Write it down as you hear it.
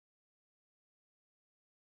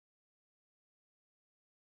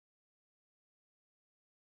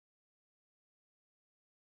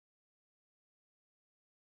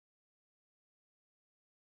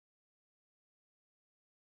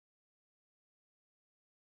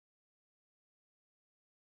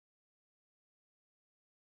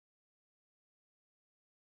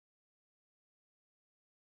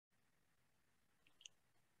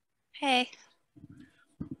Hey,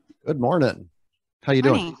 Good morning. How you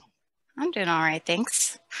doing? morning. I'm doing all right,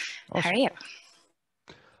 thanks. How are Awesome. you?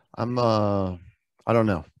 I'm I don't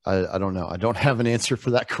know. I don't know. I don't have an answer for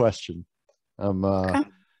that question. I'm Okay.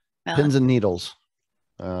 Well, pins and needles,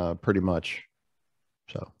 pretty much.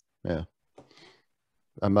 So yeah.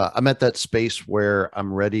 I'm at that space where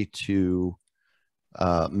I'm ready to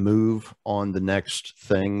move on the next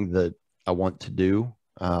thing that I want to do,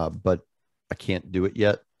 but I can't do it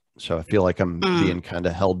yet. So I feel like I'm mm, being kind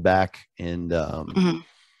of held back and mhm.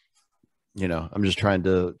 I'm just trying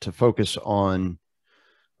to focus on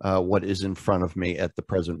what is in front of me at the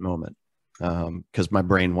present moment because my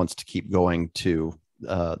brain wants to keep going to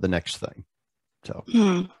the next thing. So,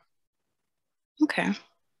 Mm. Okay.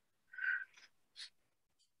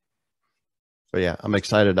 but yeah, I'm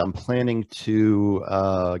excited. I'm planning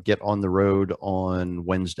to get on the road on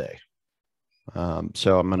Wednesday.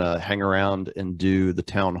 So I'm going to hang around and do the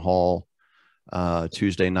town hall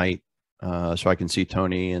Tuesday night so I can see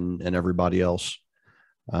Tony and everybody else.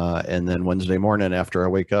 And then Wednesday morning after I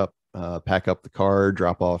wake up, pack up the car,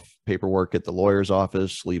 drop off paperwork at the lawyer's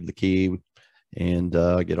office, leave the key, and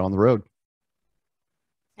get on the road.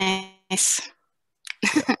 Nice.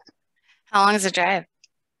 Yeah. How long is the drive?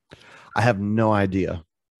 I have no idea.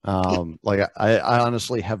 I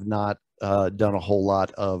honestly have not done a whole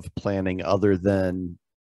lot of planning other than,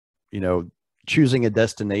 you know, choosing a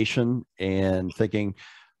destination and thinking,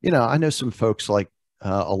 I know some folks like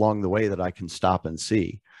along the way that I can stop and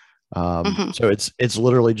see. Hmm. So it's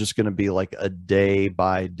literally just going to be like a day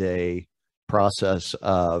by day process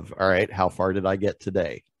of, all right, how far did I get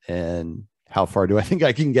today? And how far do I think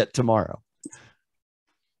I can get tomorrow?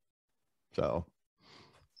 So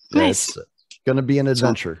yeah, Nice. it's going to be an So,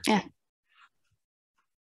 adventure. yeah.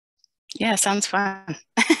 Yeah, sounds fun.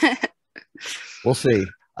 We'll see.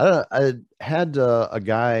 I had a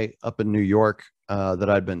guy up in New York that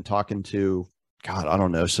I'd been talking to, God, I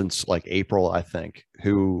don't know, since like April, I think,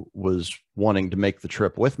 who was wanting to make the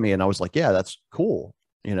trip with me. And I was like, yeah, that's cool.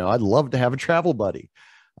 I'd love to have a travel buddy.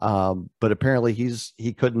 But apparently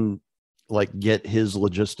he couldn't like get his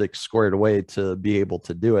logistics squared away to be able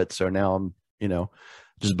to do it. So now I'm,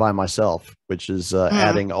 just by myself, which is Mm.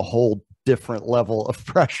 adding a whole different level of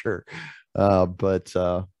pressure. But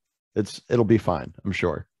it'll be fine. I'm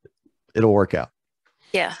sure it'll work out.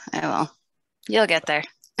 Yeah, I will. You'll get there.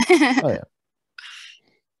 Oh yeah.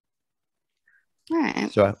 All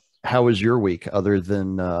right. So how was your week other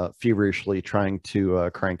than feverishly trying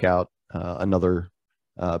to crank out another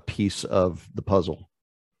piece of the puzzle?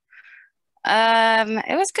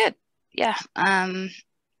 It was good. Yeah.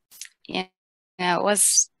 You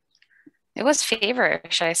it was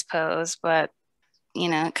feverish, I suppose, but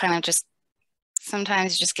kind of just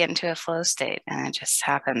sometimes you just get into a flow state and it just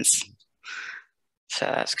happens. So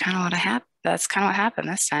that's kind of what happened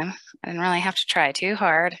this time. I didn't really have to try too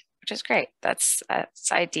hard, which is great. That's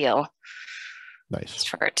ideal. Nice. It's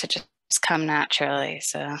for it to just come naturally.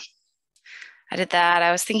 So I did that.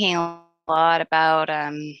 I was thinking a lot about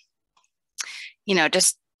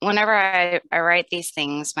just whenever I write these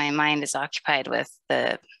things, my mind is occupied with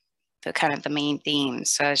the kind of the main themes.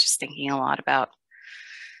 So I was just thinking a lot about,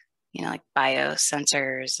 like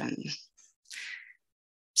biosensors and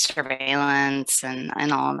surveillance and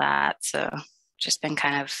all of that. So just been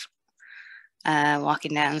kind of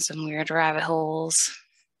walking down some weird rabbit holes.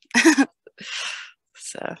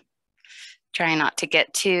 So trying not to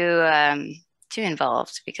get too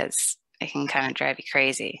involved because it can kind of drive you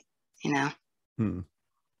crazy, you know. Hmm.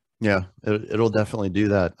 Yeah, it'll definitely do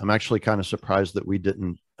that. I'm actually kind of surprised that we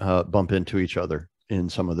didn't bump into each other in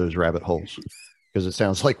some of those rabbit holes because it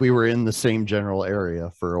sounds like we were in the same general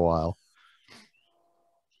area for a while.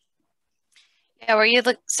 Yeah, were you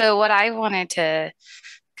look so what I wanted to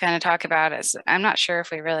kind of talk about is I'm not sure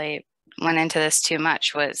if we really went into this too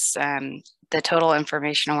much was the total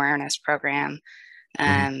information awareness program,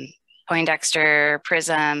 Mhm. um, Poindexter,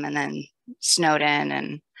 Prism, and then Snowden,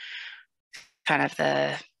 and kind of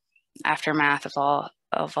the aftermath of all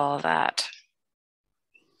of that.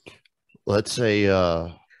 Let's say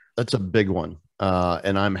that's a big one,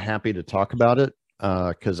 and I'm happy to talk about it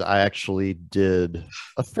because I actually did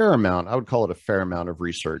a fair amount. I would call it a fair amount of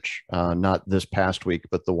research, not this past week,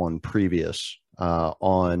 but the one previous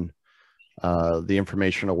on the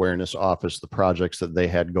Information Awareness Office, the projects that they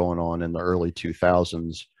had going on in the early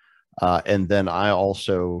 2000s, and then I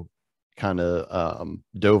also kind of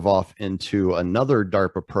dove off into another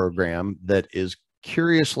DARPA program that is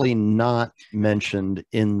curiously not mentioned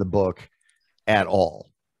in the book at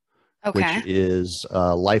all, which Okay. is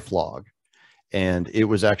LifeLog. And it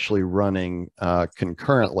was actually running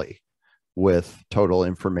concurrently. with total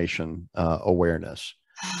information awareness.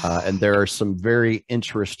 And there are some very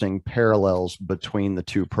interesting parallels between the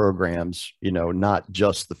two programs, not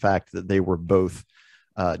just the fact that they were both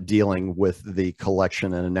dealing with the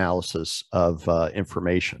collection and analysis of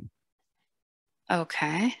information.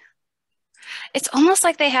 Okay. It's almost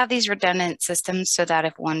like they have these redundant systems so that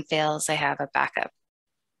if one fails, they have a backup.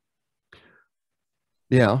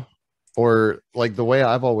 Yeah. Or like the way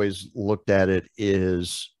I've always looked at it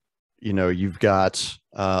is, you've got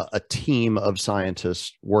a team of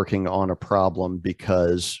scientists working on a problem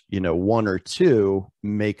because, one or two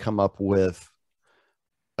may come up with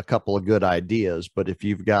a couple of good ideas. But if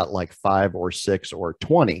you've got like 5 or 6 or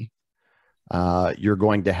 20, you're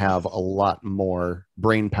going to have a lot more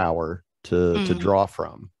brain power to Mm, draw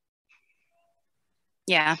from.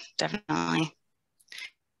 yeah, definitely.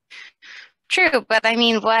 True, but I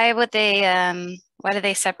mean, why do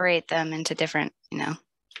they separate them into different,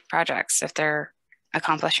 projects if they're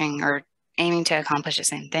accomplishing or aiming to accomplish the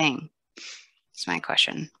same thing? That's my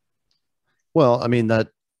question. Well, I mean that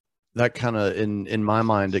kind of in my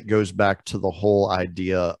mind it goes back to the whole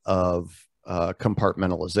idea of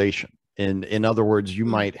compartmentalization. In other words, you Mm,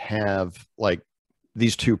 might have like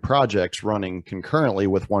these two projects running concurrently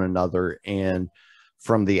with one another, and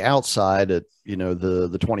from the outside at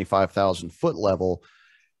the 25,000 foot level,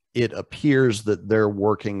 it appears that they're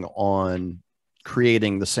working on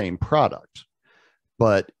creating the same product,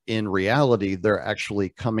 but in reality they're actually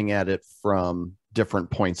coming at it from different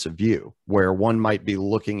points of view, where one might be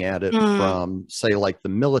looking at it mm, from, say, like the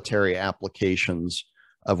military applications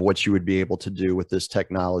of what you would be able to do with this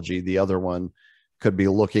technology. The other one could be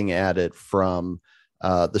looking at it from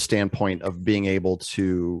the standpoint of being able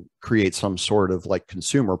to create some sort of like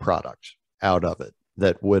consumer product out of it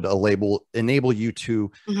that would enable you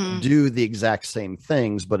to mhm. do the exact same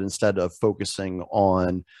things, but instead of focusing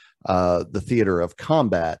on the theater of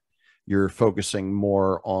combat, you're focusing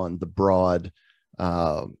more on the broad,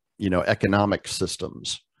 economic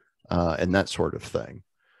systems and that sort of thing.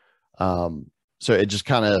 So it just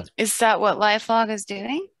kind of, Is that what LifeLog is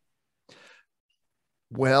doing?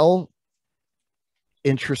 well,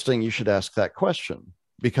 interesting. You should ask that question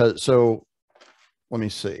because so let me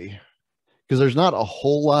see. Because there's not a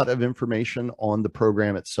whole lot of information on the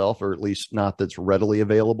program itself, or at least not that's readily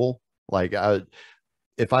available. Like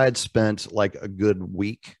if I had spent like a good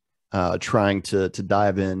week trying to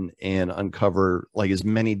dive in and uncover like as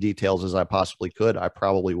many details as I possibly could, I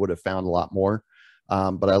probably would have found a lot more.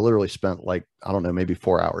 But I literally spent like, I don't know, maybe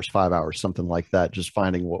 4 hours, 5 hours, something like that, just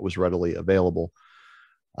finding what was readily available.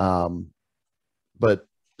 Um, but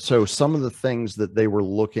so some of the things that they were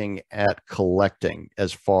looking at collecting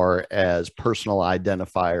as far as personal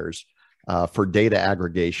identifiers for data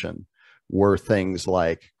aggregation were things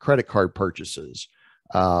like credit card purchases,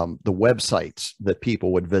 the websites that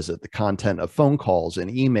people would visit, the content of phone calls and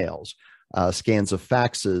emails, scans of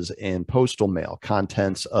faxes and postal mail,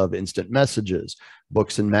 contents of instant messages,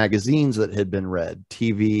 books and magazines that had been read,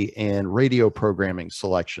 TV and radio programming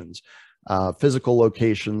selections, physical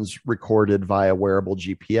locations recorded via wearable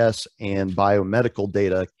GPS, and biomedical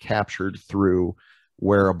data captured through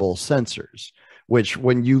wearable sensors. Which,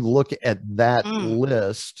 when you look at that Mm,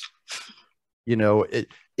 list,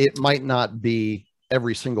 it might not be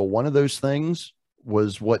every single one of those things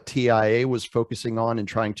was what TIA was focusing on in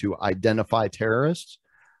trying to identify terrorists.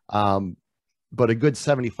 Um, but a good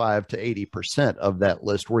 75 to 80% of that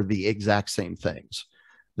list were the exact same things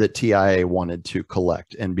that TIA wanted to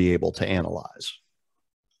collect and be able to analyze.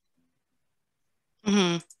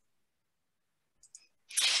 mhm.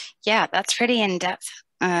 Yeah, that's pretty in depth.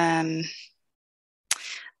 Um,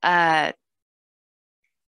 uh,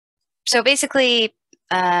 so basically,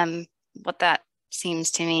 what that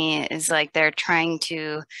seems to me is like they're trying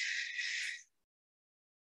to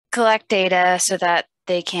collect data so that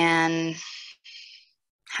they can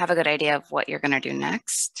have a good idea of what you're going to do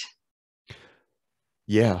next.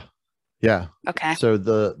 Yeah, yeah. Okay. So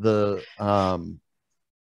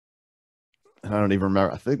I don't even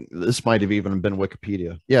remember. I think this might have even been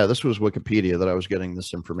Wikipedia. Yeah, this was Wikipedia that I was getting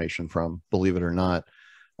this information from, believe it or not.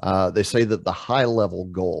 They say that the high level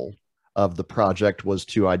goal of the project was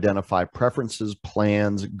to identify preferences,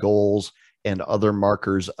 plans, goals, and other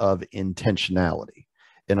markers of intentionality.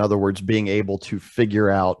 In other words, being able to figure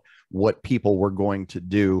out what people were going to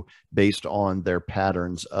do based on their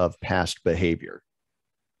patterns of past behavior.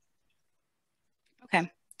 Okay.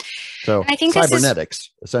 So And I think this is,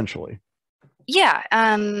 cybernetics, essentially. yeah,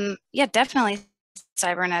 yeah, definitely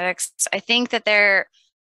cybernetics. I think that they're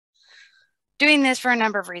doing this for a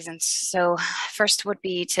number of reasons. So first would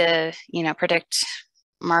be to, predict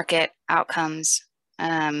market outcomes.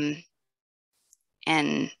 Um,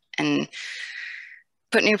 and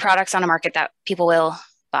put new products on a market that people will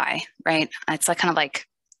buy, right? It's like kind of like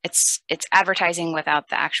it's advertising without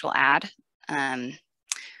the actual ad.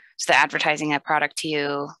 So they're advertising a product to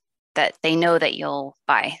you that they know that you'll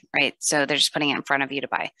buy, right? So they're just putting it in front of you to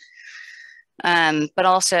buy. But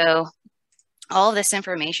also, all of this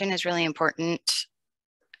information is really important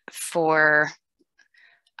for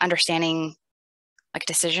understanding like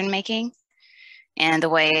decision making and the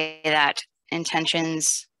way that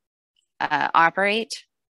intentions operate.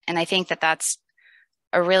 And I think that that's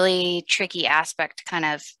a really tricky aspect to kind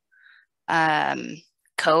of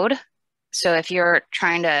code. So if you're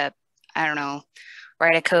trying to, I don't know,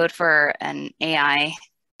 write a code for an AI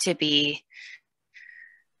to be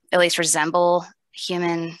at least resemble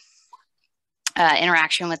human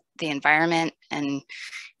interaction with the environment and,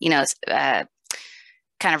 you know,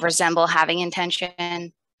 kind of resemble having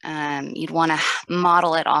intention, you'd want to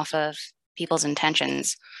model it off of people's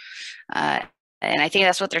intentions. And I think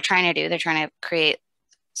that's what they're trying to do. They're trying to create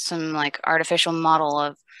some like artificial model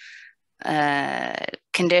of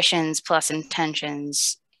conditions plus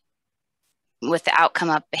intentions with the outcome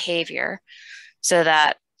of behavior, so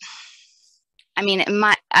that, I mean,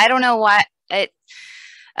 I don't know why it.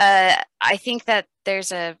 I think that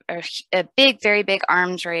there's a big, very big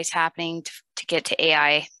arms race happening to get to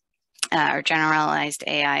AI or generalized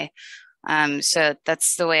AI. So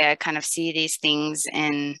that's the way I kind of see these things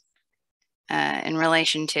in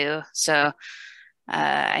relation to. So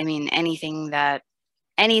I mean, anything that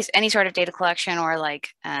any sort of data collection or like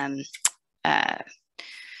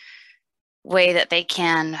way that they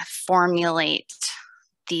can formulate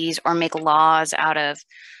these or make laws out of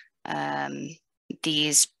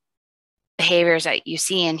these behaviors that you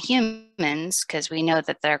see in humans, because we know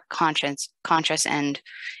that they're conscious and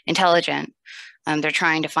intelligent. They're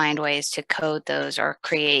trying to find ways to code those or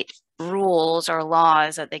create rules or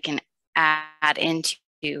laws that they can add into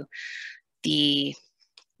the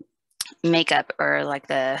makeup or like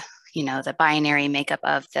the, you know, the binary makeup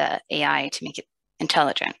of the AI to make it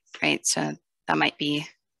intelligent, right? So that might be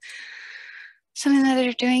something that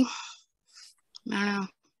they're doing. I don't know.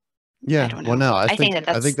 Yeah, I don't know. well, no, I think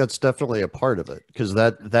I think that's definitely a part of it, because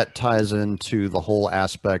that ties into the whole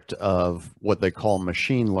aspect of what they call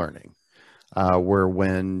machine learning, where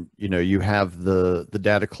when you have the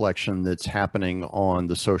data collection that's happening on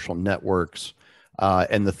the social networks,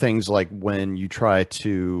 and the things like when you try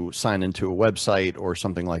to sign into a website or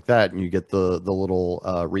something like that, and you get the little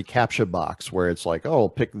reCAPTCHA box where it's like, oh,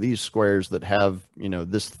 pick these squares that have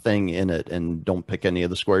this thing in it, and don't pick any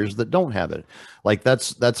of the squares that don't have it. Like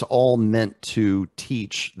that's all meant to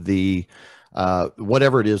teach the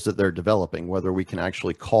whatever it is that they're developing, whether we can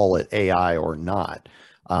actually call it AI or not.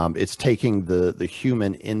 It's taking the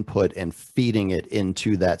human input and feeding it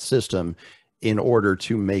into that system in order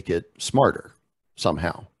to make it smarter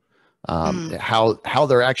somehow. How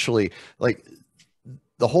they're actually, like,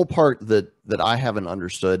 the whole part that I haven't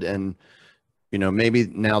understood, and maybe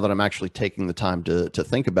now that I'm actually taking the time to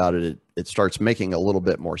think about it, it starts making a little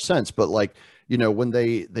bit more sense. But like, when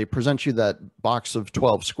they present you that box of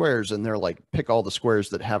 12 squares and they're like, pick all the squares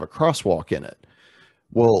that have a crosswalk in it.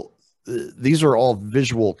 Well, these are all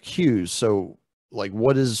visual cues. So like,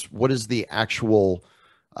 what is the actual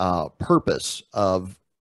purpose of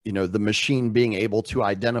the machine being able to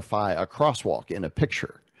identify a crosswalk in a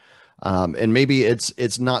picture? And maybe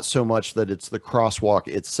it's not so much that it's the crosswalk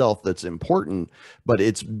itself that's important, but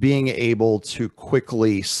it's being able to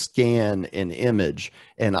quickly scan an image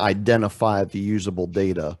and identify the usable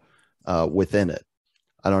data within it.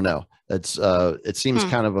 I don't know. It seems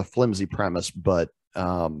kind of a flimsy premise, but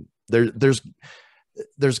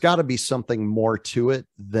there's got to be something more to it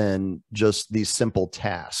than just these simple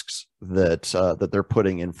tasks that they're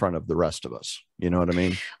putting in front of the rest of us. You know what I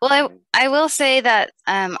mean? Well, I will say that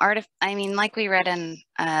I mean, like we read in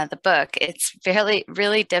the book, it's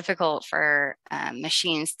really difficult for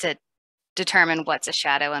machines to determine what's a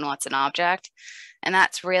shadow and what's an object, and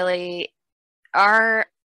that's really our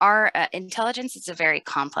intelligence is a very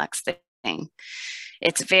complex thing.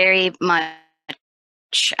 It's very much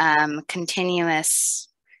continuous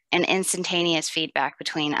and instantaneous feedback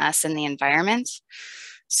between us and the environment.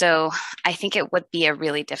 So I think it would be a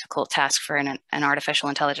really difficult task for an artificial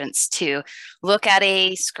intelligence to look at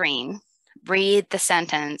a screen, read the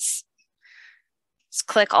sentence,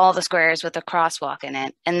 click all the squares with a crosswalk in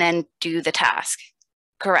it, and then do the task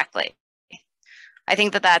correctly. I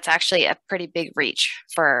think that that's actually a pretty big reach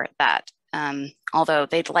for that. Although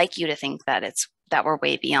they'd like you to think that we're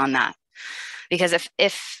way beyond that. Because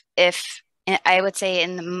if I would say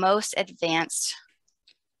in the most advanced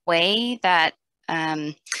way that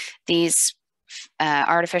these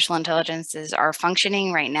artificial intelligences are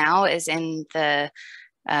functioning right now is in the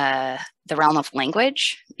realm of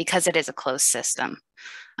language, because it is a closed system.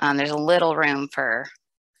 There's a little room for,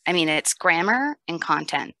 I mean, it's grammar and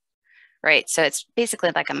content, right? So it's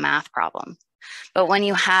basically like a math problem. But when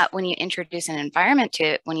you introduce an environment to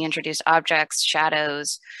it, when you introduce objects,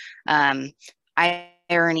 shadows,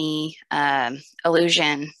 irony,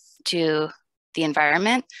 illusion to the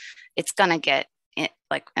environment, it's gonna get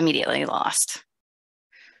like immediately lost.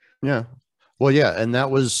 Yeah. Well, yeah, and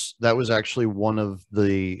that was actually one of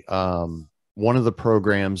the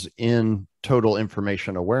programs in Total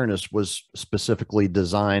Information Awareness was specifically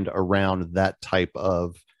designed around that type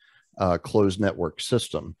of closed network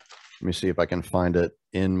system. Let me see if I can find it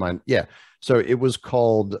in my, yeah. So it was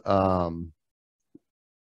called,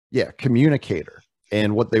 Communicator.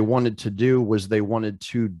 And what they wanted to do was they wanted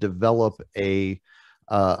to develop a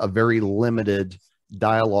very limited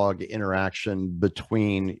dialogue interaction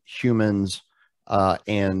between humans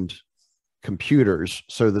and computers,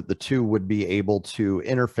 so that the two would be able to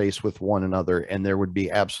interface with one another, and there would be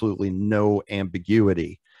absolutely no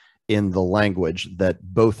ambiguity in the language that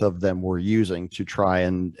both of them were using to try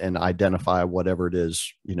and identify whatever it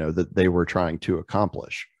is, that they were trying to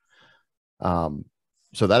accomplish.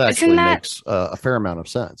 So that actually makes a fair amount of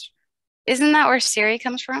sense. Isn't that where Siri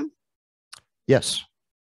comes from? Yes.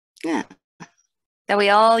 Yeah. That we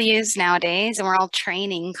all use nowadays, and we're all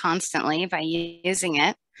training constantly by using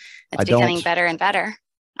it. It's becoming better and better.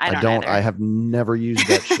 I don't. I have never used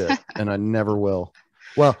that shit, and I never will.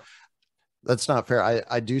 Well, that's not fair.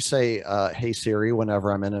 I do say, "Hey Siri,"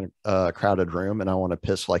 whenever I'm in a crowded room and I want to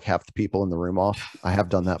piss like half the people in the room off. I have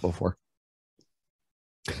done that before.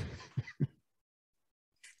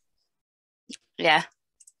 Yeah.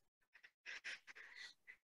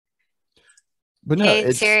 But no,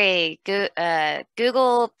 hey Siri,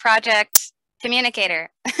 Google Project Communicator.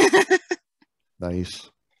 Nice.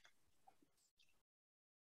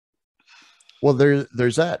 Well,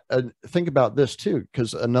 there's that. Think about this too,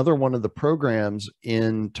 because another one of the programs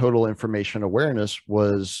in Total Information Awareness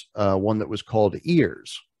was one that was called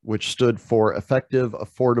EARS, which stood for Effective,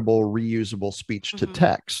 Affordable, Reusable Speech to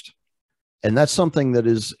Text. And that's something that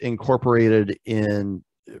is incorporated in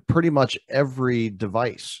pretty much every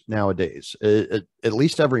device nowadays, at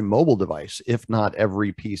least every mobile device, if not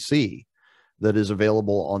every PC that is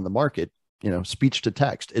available on the market. Speech to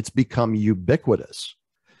text, it's become ubiquitous.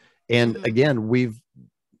 And again, we've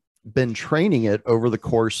been training it over the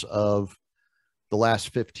course of the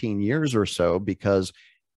last 15 years or so, because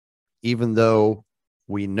even though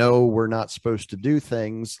we know we're not supposed to do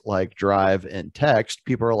things like drive and text,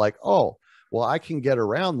 people are like, oh, well, I can get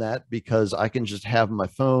around that because I can just have my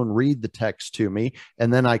phone read the text to me,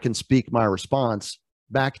 and then I can speak my response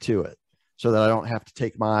back to it so that I don't have to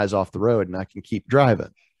take my eyes off the road and I can keep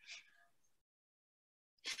driving.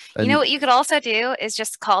 And you know what you could also do is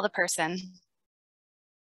just call the person.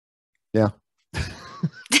 Yeah.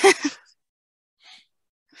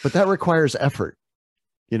 But that requires effort.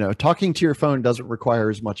 Talking to your phone doesn't require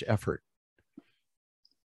as much effort.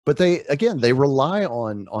 But they rely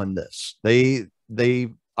on this. They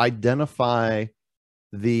identify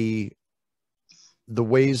the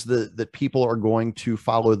ways that people are going to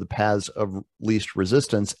follow the paths of least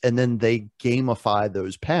resistance, and then they gamify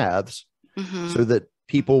those paths so that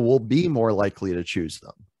people will be more likely to choose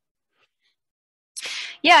them.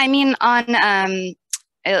 Yeah, I mean, I'm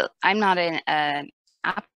not an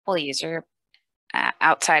Apple user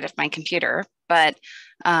outside of my computer, but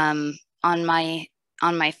on my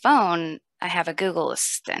phone, I have a Google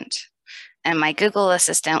Assistant, and my Google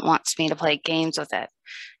Assistant wants me to play games with it,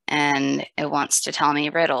 and it wants to tell me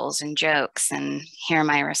riddles and jokes and hear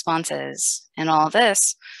my responses and all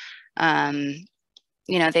this. They're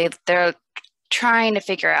trying to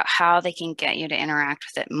figure out how they can get you to interact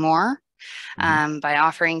with it more by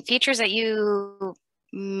offering features that you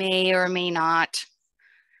may or may not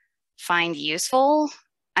find useful.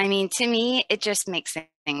 I mean, to me, it just makes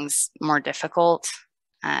things more difficult.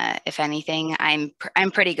 If anything, I'm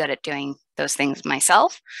pretty good at doing those things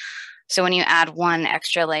myself. So when you add one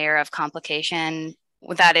extra layer of complication,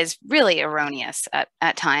 that is really erroneous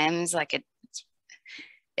at times. Like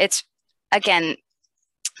it's again,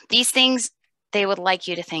 these things they would like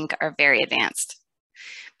you to think are very advanced.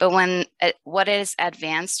 But when what is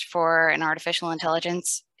advanced for an artificial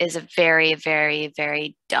intelligence is a very, very,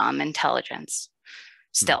 very dumb intelligence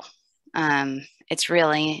still. It's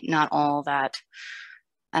really not all that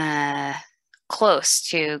close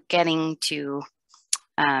to getting to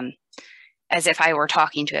as if I were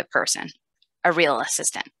talking to a person, a real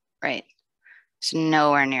assistant, right? It's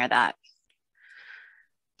nowhere near that.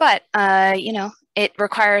 But it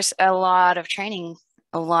requires a lot of training,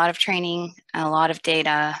 a lot of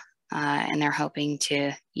data, and they're hoping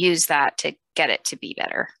to use that to get it to be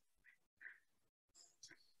better.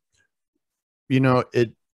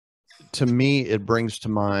 To me, it brings to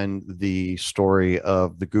mind the story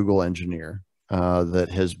of the Google engineer that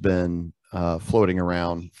has been floating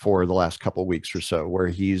around for the last couple of weeks or so, where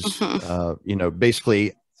he's,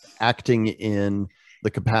 basically acting in the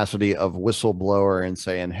capacity of whistleblower and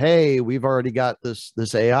saying, "Hey, we've already got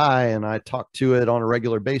this AI, and I talk to it on a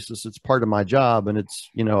regular basis. It's part of my job, and it's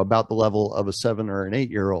about the level of a 7 or an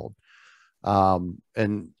 8-year-old."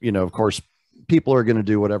 And of course, people are going to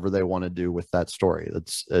do whatever they want to do with that story.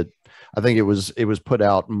 That's it. I think it was put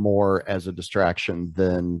out more as a distraction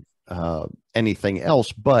than anything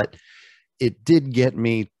else, but it did get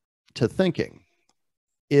me to thinking,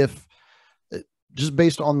 if just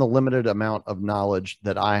based on the limited amount of knowledge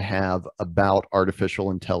that I have about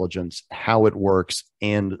artificial intelligence, how it works,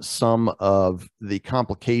 and some of the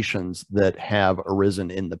complications that have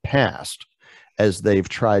arisen in the past as they've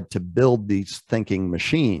tried to build these thinking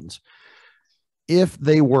machines, if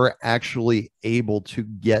they were actually able to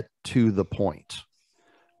get to the point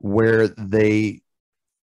where they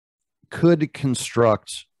could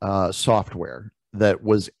construct software that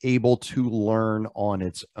was able to learn on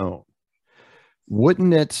its own,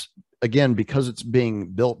 wouldn't it, again, because it's being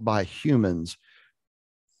built by humans,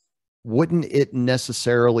 wouldn't it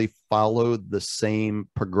necessarily follow the same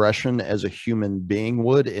progression as a human being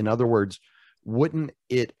would? In other words, wouldn't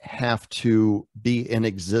it have to be in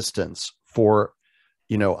existence for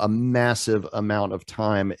a massive amount of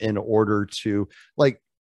time in order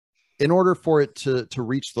for it to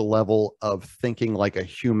reach the level of thinking like a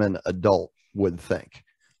human adult would think?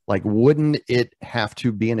 Like, wouldn't it have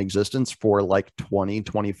to be in existence for like 20,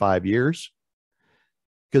 25 years?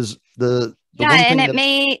 Because the yeah, one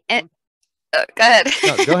thing and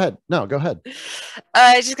go ahead. No, go ahead.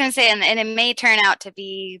 I was just going to say, and it may turn out to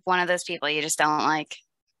be one of those people you just don't like.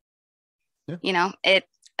 Yeah.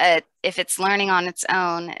 If it's learning on its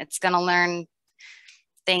own, it's going to learn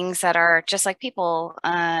things that are just like people,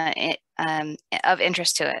 of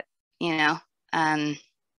interest to it.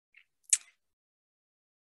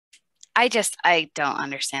 I don't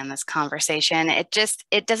understand this conversation. It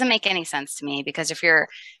doesn't make any sense to me, because if you're,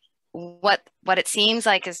 what it seems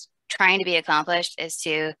like is trying to be accomplished is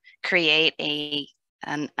to create a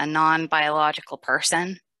non-biological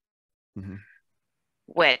person, mm-hmm.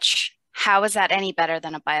 Which, how is that any better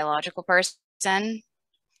than a biological person?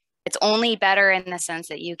 It's only better in the sense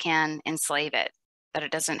that you can enslave it, that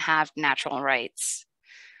it doesn't have natural rights.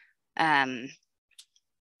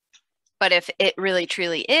 But if it really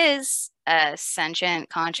truly is a sentient,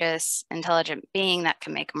 conscious, intelligent being that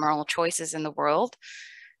can make moral choices in the world,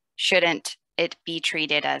 shouldn't it be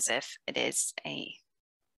treated as if it is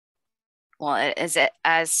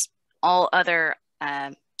as all other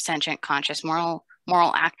sentient, conscious, moral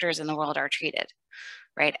actors in the world are treated,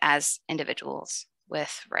 right? As individuals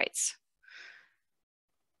with rights.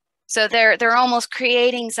 So they're almost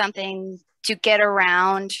creating something to get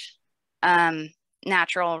around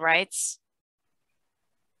natural rights,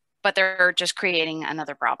 but they're just creating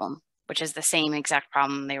another problem, which is the same exact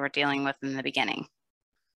problem they were dealing with in the beginning.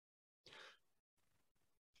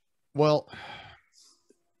 Well,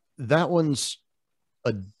 that one's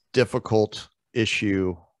a difficult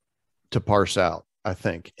issue to parse out, I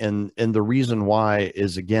think. And the reason why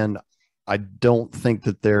is, again, I don't think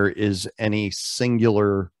that there is any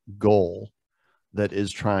singular goal that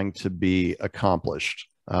is trying to be accomplished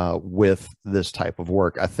with this type of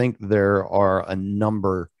work. I think there are a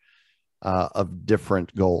number of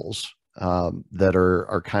different goals that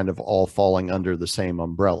are kind of all falling under the same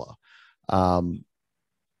umbrella. I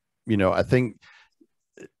think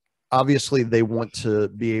obviously they want to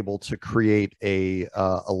be able to create a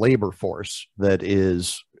labor force that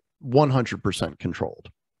is 100% controlled,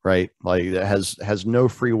 right? Like, it has no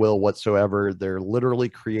free will whatsoever. They're literally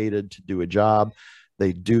created to do a job.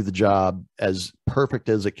 They do the job as perfect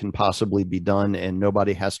as it can possibly be done, and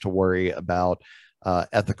nobody has to worry about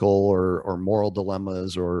ethical or moral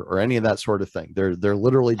dilemmas or any of that sort of thing. They're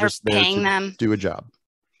literally just there to do a job.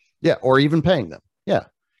 Yeah, or even paying them. Yeah,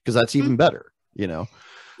 because that's even better, Yeah,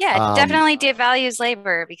 it definitely devalues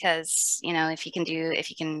labor, because if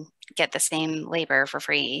you can get the same labor for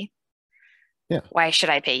free, yeah, why should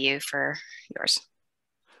I pay you for yours?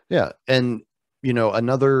 Yeah, and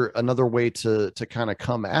another way to kind of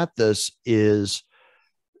come at this is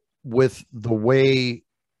with the way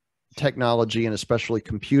technology, and especially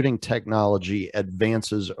computing technology,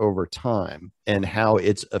 advances over time and how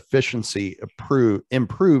its efficiency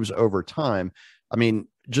improves over time. I mean,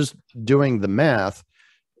 just doing the math,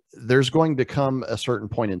 there's going to come a certain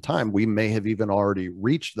point in time, we may have even already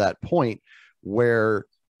reached that point, where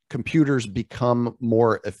computers become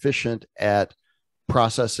more efficient at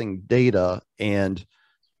processing data and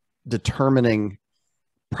determining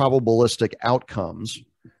probabilistic outcomes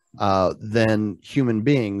than human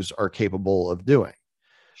beings are capable of doing.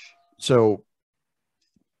 So,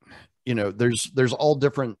 there's all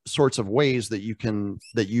different sorts of ways that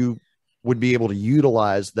you would be able to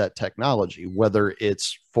utilize that technology, whether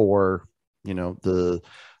it's for, the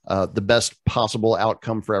best possible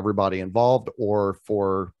outcome for everybody involved, or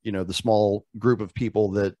for, the small group of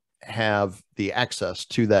people that have the access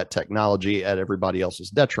to that technology at everybody else's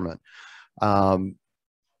detriment.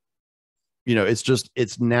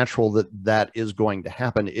 It's natural that is going to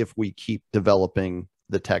happen if we keep developing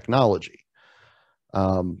the technology.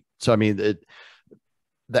 So, I mean,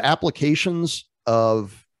 the applications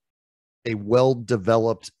of a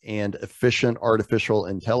well-developed and efficient artificial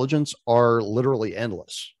intelligence are literally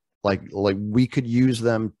endless. Like we could use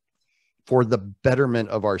them for the betterment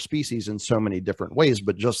of our species in so many different ways,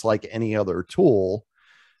 but just like any other tool,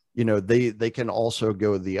 they can also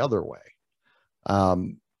go the other way.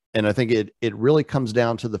 And I think it really comes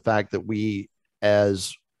down to the fact that we,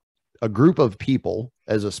 as a group of people,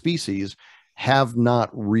 as a species, have not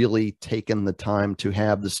really taken the time to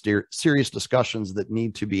have the serious discussions that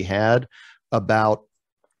need to be had about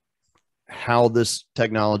how this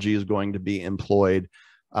technology is going to be employed,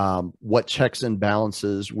 what checks and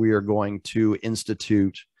balances we are going to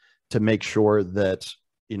institute to make sure that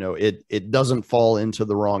it doesn't fall into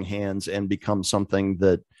the wrong hands and become something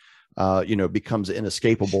that becomes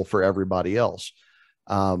inescapable for everybody else.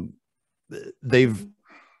 They've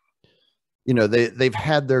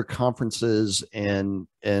had their conferences and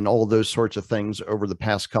all of those sorts of things over the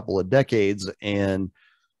past couple of decades, and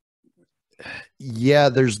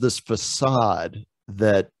there's this facade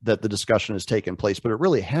that the discussion has taken place, but it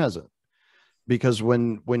really hasn't, because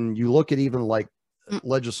when you look at even like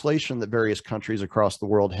legislation that various countries across the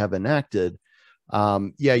world have enacted,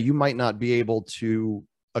 you might not be able to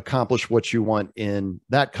accomplish what you want in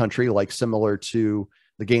that country, like similar to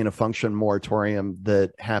the gain of function moratorium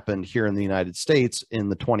that happened here in the United States in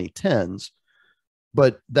the 2010s.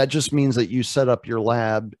 But that just means that you set up your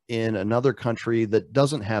lab in another country that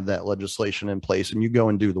doesn't have that legislation in place, and you go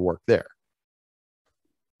and do the work there.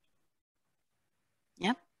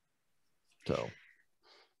 Yep. So.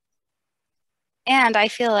 And I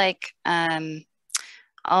feel like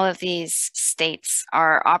all of these states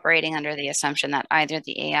are operating under the assumption that either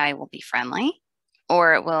the AI will be friendly,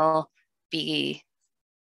 or it will be,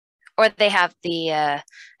 or they have the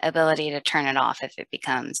ability to turn it off if it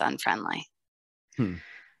becomes unfriendly.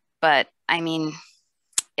 But I mean,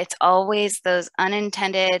 it's always those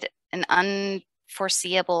unintended and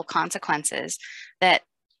unforeseeable consequences that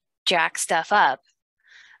jack stuff up.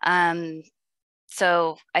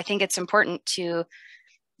 So I think it's important to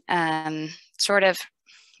sort of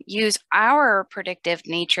use our predictive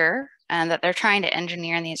nature that they're trying to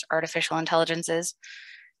engineer in these artificial intelligences,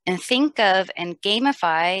 and think of and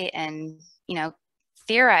gamify and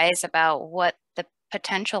theorize about what the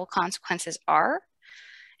potential consequences are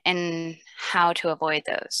and how to avoid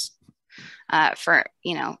those. For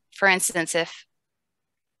instance, if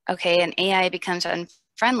an AI becomes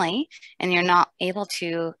unfriendly and you're not able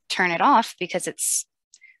to turn it off because it's,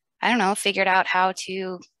 I don't know, figured out how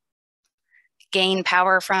to gain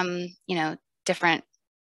power from different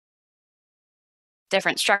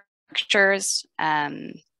structures,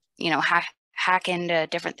 hack into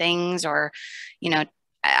different things, or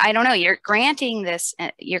I don't know, you're granting this,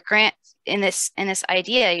 in this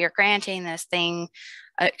idea, you're granting this thing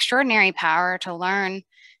extraordinary power to learn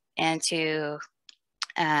and to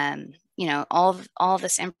all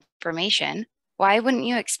this information. Why wouldn't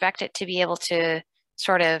you expect it to be able to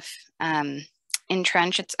sort of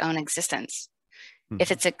entrench its own existence? If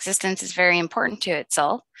its existence is very important to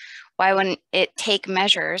itself, why wouldn't it take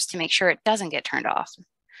measures to make sure it doesn't get turned off?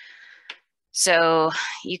 So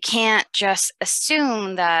you can't just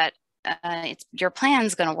assume that your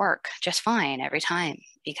plan's going to work just fine every time,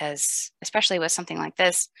 because especially with something like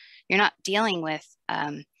this, you're not dealing with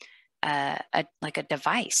like a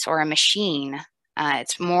device or a machine.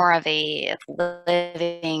 It's more of a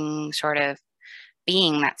living sort of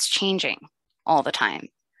being that's changing all the time.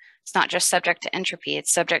 It's not just subject to entropy,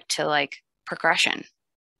 it's subject to like progression.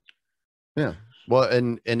 Yeah. Well,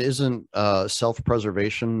 and isn't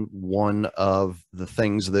self-preservation one of the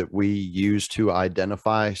things that we use to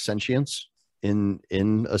identify sentience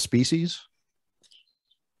in a species?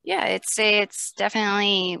 Yeah, it's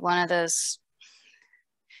definitely one of those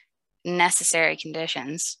necessary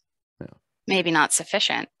conditions. Yeah. Maybe not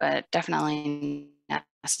sufficient, but definitely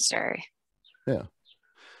necessary. Yeah.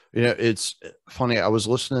 It's funny. I was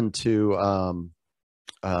listening to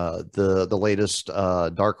the latest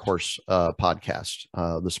Dark Horse podcast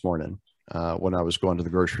this morning when I was going to the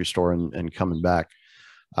grocery store and coming back.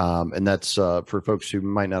 And that's for folks who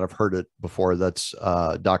might not have heard it before. That's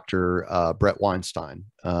Dr. Brett Weinstein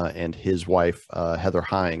and his wife Heather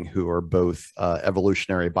Heying, who are both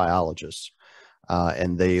evolutionary biologists.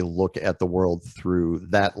 And they look at the world through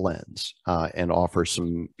that lens and offer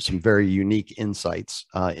some very unique insights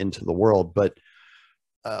into the world. But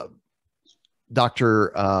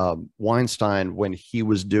Dr. Weinstein, when he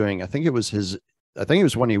was doing, I think it was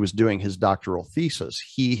when he was doing his doctoral thesis,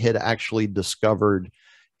 he had actually discovered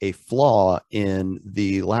a flaw in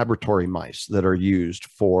the laboratory mice that are used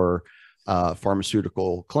for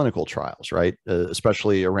pharmaceutical clinical trials, right?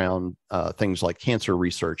 Especially around things like cancer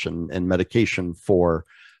research and medication for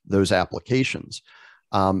those applications.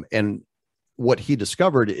 And what he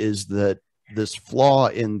discovered is that this flaw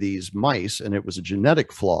in these mice, and it was a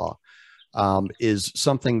genetic flaw, is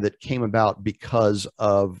something that came about because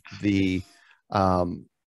of the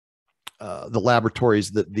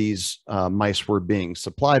laboratories that these mice were being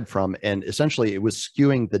supplied from. And essentially it was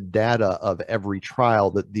skewing the data of every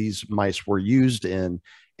trial that these mice were used in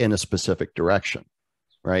a specific direction,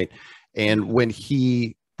 right? And when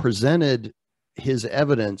he presented his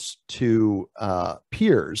evidence to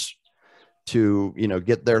peers to,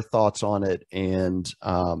 get their thoughts on it and,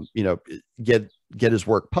 get his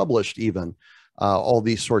work published, even all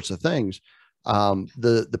these sorts of things,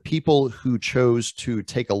 the people who chose to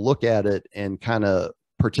take a look at it and kind of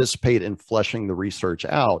participate in fleshing the research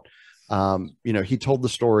out, he told the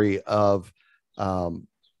story of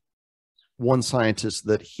one scientist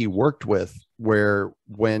that he worked with, where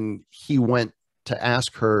when he went to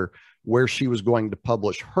ask her where she was going to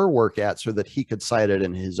publish her work at so that he could cite it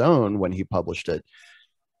in his own when he published it,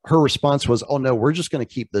 her response was, "Oh no, we're just going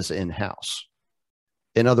to keep this in-house."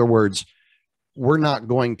 In other words, we're not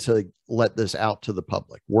going to let this out to the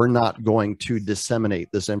public. We're not going to disseminate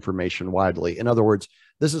this information widely. In other words,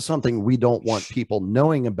 this is something we don't want people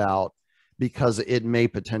knowing about because it may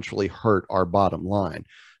potentially hurt our bottom line.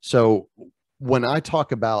 So when I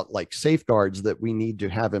talk about like safeguards that we need to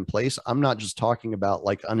have in place, I'm not just talking about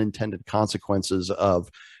like unintended consequences of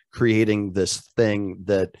creating this thing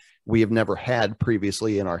that we have never had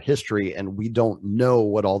previously in our history, and we don't know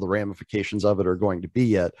what all the ramifications of it are going to be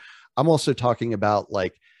yet. I'm also talking about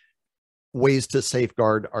like ways to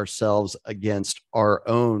safeguard ourselves against our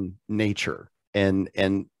own nature and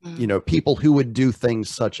people who would do things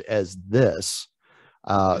such as this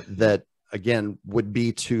that again would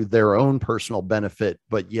be to their own personal benefit,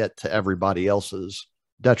 but yet to everybody else's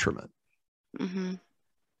detriment. Because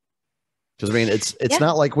I mean, it's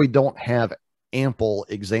not like we don't have ample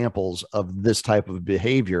examples of this type of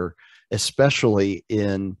behavior, especially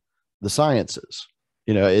in the sciences.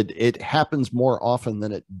 It happens more often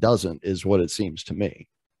than it doesn't, is what it seems to me.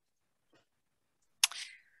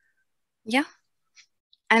 Yeah.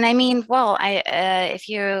 And I mean, well,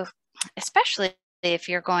 especially if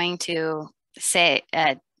you're going to say,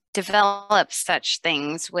 develop such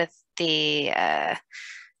things with the,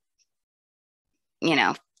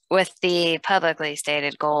 with the publicly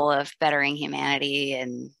stated goal of bettering humanity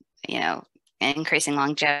and, increasing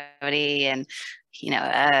longevity and,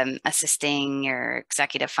 assisting your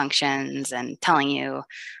executive functions and telling you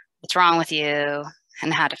what's wrong with you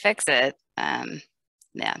and how to fix it.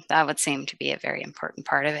 Yeah, that would seem to be a very important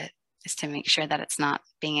part of it, is to make sure that it's not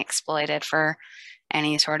being exploited for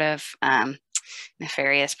any sort of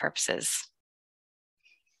nefarious purposes.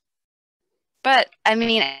 But I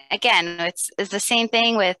mean, again, it's the same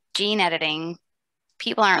thing with gene editing.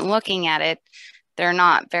 People aren't looking at it. There are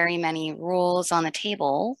not very many rules on the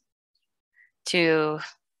table to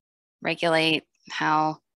regulate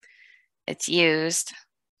how it's used.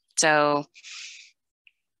 So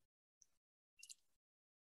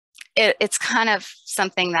it's kind of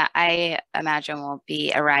something that I imagine will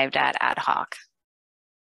be arrived at ad hoc.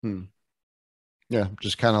 Yeah,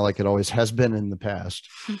 just kind of like it always has been in the past.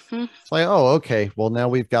 It's like, oh, okay, well, now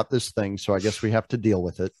we've got this thing, so I guess we have to deal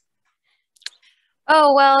with it.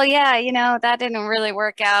 Oh, well, yeah, that didn't really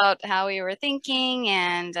work out how we were thinking.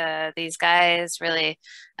 And these guys really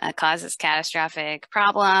caused this catastrophic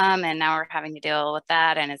problem. And now we're having to deal with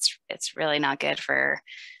that. And it's really not good for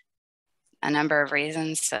a number of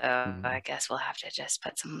reasons. So I guess we'll have to just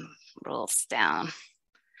put some rules down.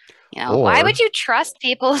 Why would you trust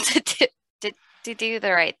people to do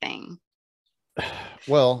the right thing?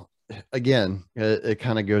 Well, again, it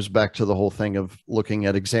kind of goes back to the whole thing of looking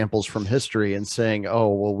at examples from history and saying, oh,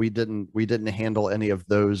 well, we didn't handle any of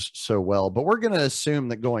those so well, but we're going to assume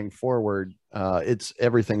that going forward, it's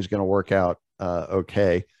everything's going to work out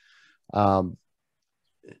okay. um,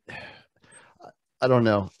 I don't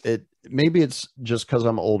know. Maybe it's just because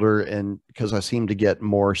I'm older and because I seem to get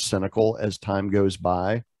more cynical as time goes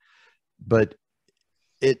by, but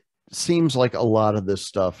it seems like a lot of this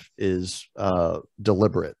stuff is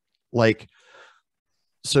deliberate. Like,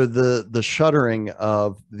 so the shuttering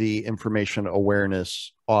of the Information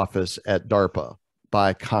Awareness Office at DARPA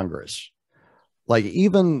by Congress, like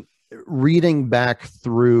even reading back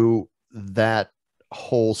through that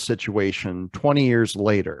whole situation 20 years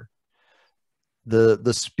later,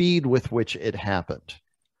 the speed with which it happened,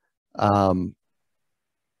 um,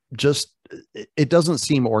 just it doesn't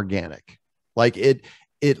seem organic. Like it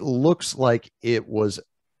looks like it was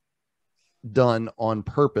done on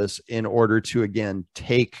purpose in order to again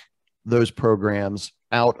take those programs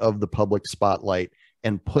out of the public spotlight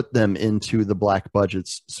and put them into the black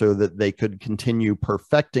budgets so that they could continue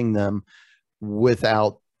perfecting them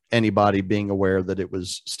without anybody being aware that it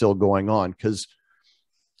was still going on. Because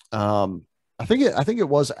I think it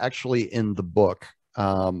was actually in the book.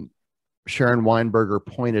 Sharon Weinberger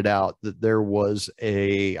pointed out that there was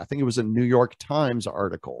I think it was a New York Times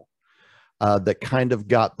article that kind of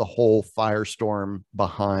got the whole firestorm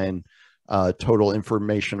behind total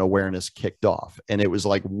information awareness kicked off. And it was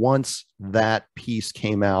like once that piece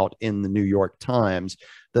came out in the New York Times,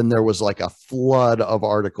 then there was like a flood of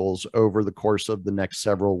articles over the course of the next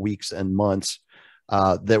several weeks and months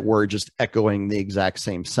that were just echoing the exact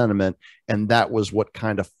same sentiment. And that was what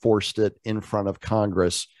kind of forced it in front of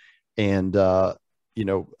Congress and,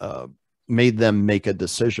 made them make a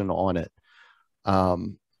decision on it.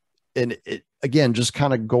 And it, again, just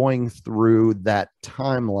kind of going through that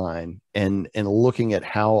timeline and looking at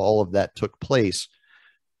how all of that took place,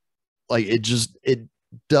 like it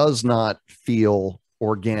does not feel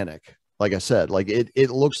organic. Like I said, like it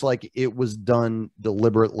looks like it was done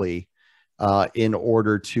deliberately in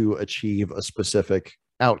order to achieve a specific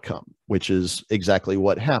outcome, which is exactly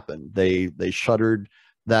what happened. They shuttered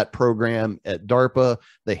that program at DARPA.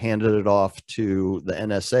 They handed it off to the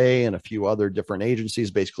NSA and a few other different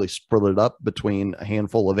agencies, basically split it up between a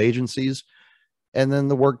handful of agencies. And then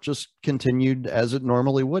the work just continued as it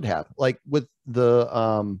normally would have. Like with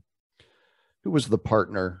who was the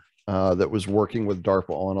partner that was working with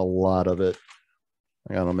DARPA on a lot of it?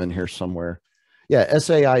 I got them in here somewhere. Yeah,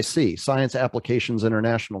 SAIC, Science Applications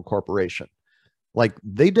International Corporation. Like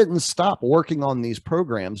they didn't stop working on these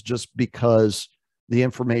programs just because the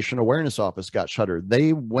Information Awareness Office got shuttered.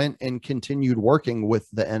 They went and continued working with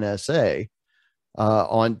the NSA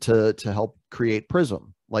on to help create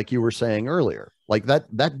PRISM, like you were saying earlier. Like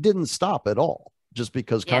that didn't stop at all just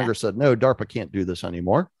because Congress said, no, DARPA can't do this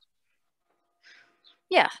anymore.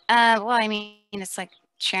 Yeah. Well, I mean, it's like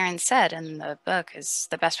Sharon said in the book, is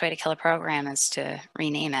the best way to kill a program is to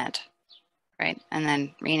rename it, right? And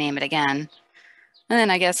then rename it again. And then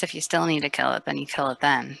I guess if you still need to kill it, then you kill it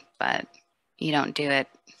then. But you don't do it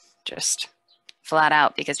just flat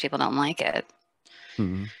out because people don't like it.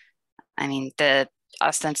 Mm-hmm. I mean, the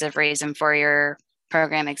ostensive reason for your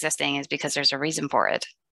program existing is because there's a reason for it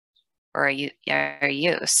or a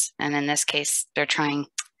use. And in this case, they're trying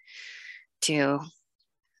to,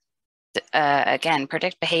 again,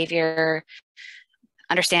 predict behavior,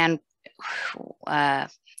 understand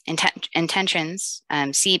intentions,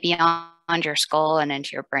 see beyond your skull and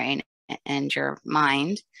into your brain and your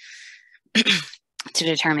mind to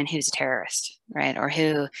determine who's a terrorist, right? Or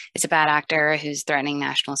who is a bad actor, who's threatening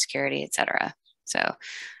national security, etc. So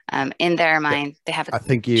in their mind, they have I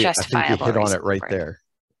think you hit on it right there.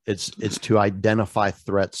 It's to identify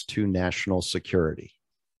threats to national security.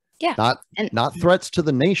 Yeah. Not threats to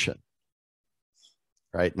the nation.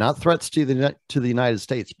 Right? Not threats to the United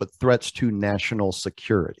States, but threats to national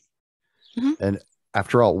security. Mm-hmm. And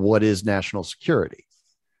after all, what is national security?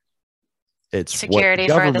 It's security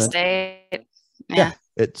for the state. Yeah.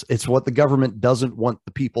 It's what the government doesn't want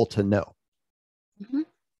the people to know. Mm-hmm.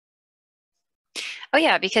 Oh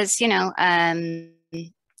yeah, because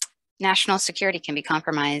national security can be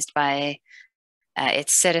compromised by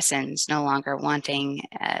its citizens no longer wanting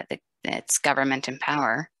its government in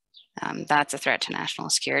power. That's a threat to national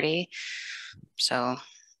security. So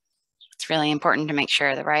it's really important to make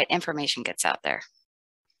sure the right information gets out there.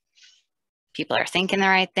 People are thinking the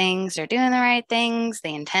right things, they're doing the right things,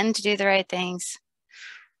 they intend to do the right things.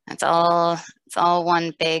 It's all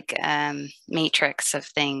one big matrix of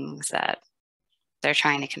things that they're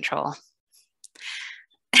trying to control.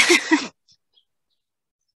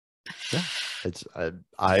 It's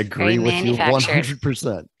I agree Very with you manufactured.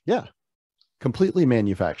 100%. Yeah, completely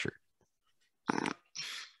manufactured.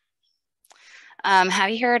 Have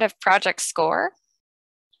you heard of Project Score?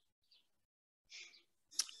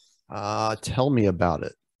 Tell me about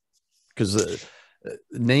it, because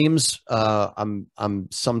names I'm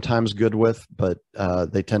sometimes good with, but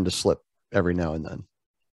they tend to slip every now and then.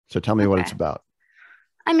 So tell me what it's Okay. about.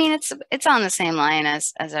 I mean, it's on the same line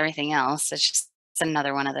as everything else. It's just it's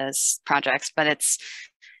another one of those projects, but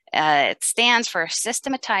it stands for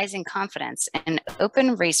Systematizing Confidence in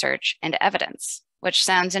Open Research and Evidence, which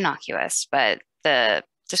sounds innocuous, but the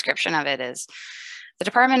description of it is the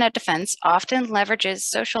Department of Defense often leverages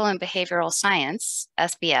social and behavioral science,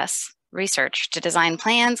 SBS, research to design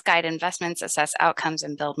plans, guide investments, assess outcomes,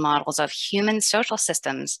 and build models of human social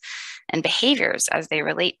systems and behaviors as they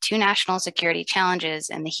relate to national security challenges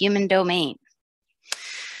in the human domain.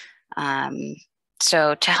 Um,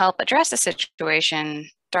 so, to help address the situation,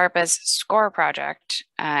 DARPA's SCORE project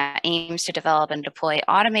aims to develop and deploy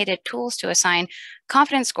automated tools to assign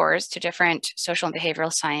confidence scores to different social and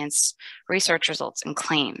behavioral science research results and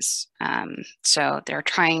claims. So they're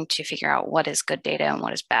trying to figure out what is good data and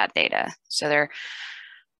what is bad data. So they're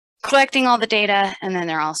collecting all the data, and then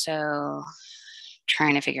they're also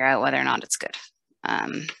trying to figure out whether or not it's good.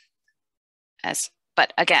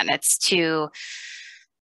 But again, it's to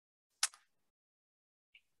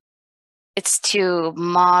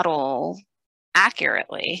model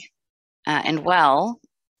accurately and well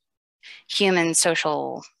human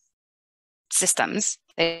social systems,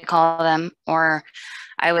 they call them, or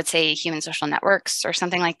I would say human social networks or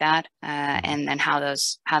something like that, and then how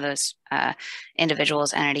those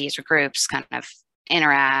individuals, entities, or groups kind of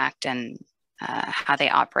interact and how they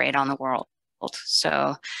operate on the world.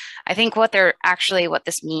 So I think what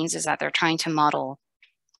this means is that they're trying to model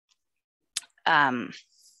I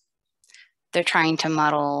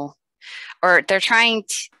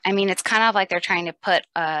mean, it's kind of like they're trying to put,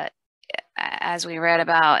 as we read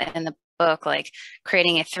about in the book, like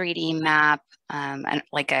creating a 3D map, and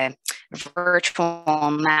like a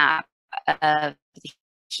virtual map of the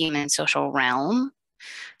human social realm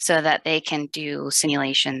so that they can do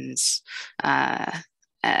simulations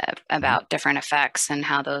about different effects and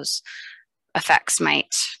how those effects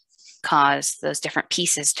might cause those different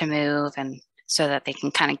pieces to move, and so that they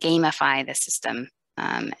can kind of gamify the system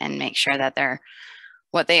and make sure that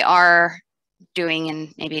what they are doing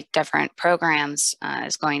in maybe different programs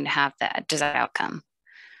is going to have that desired outcome.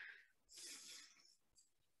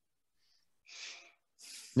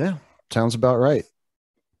 Yeah, sounds about right.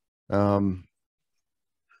 Yeah,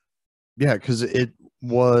 because it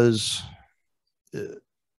was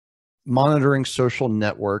monitoring social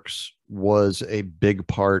networks was a big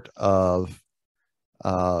part of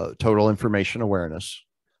total information awareness.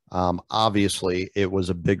 Obviously, it was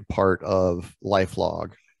a big part of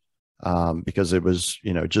LifeLog because it was,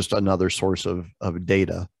 just another source of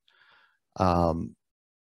data. And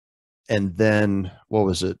then what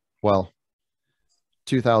was it? Well,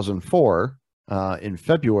 2004 in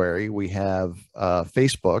February, we have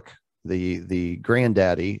Facebook, the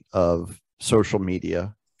granddaddy of social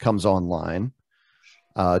media, comes online.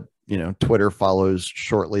 Twitter follows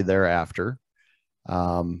shortly thereafter.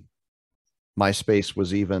 MySpace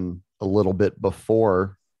was even a little bit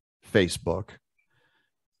before Facebook.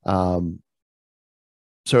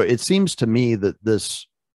 So it seems to me that this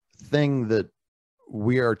thing that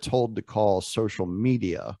we are told to call social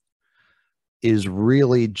media is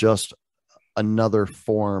really just another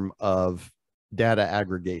form of data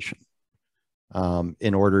aggregation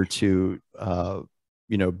in order to,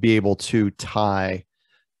 be able to tie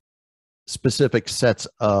specific sets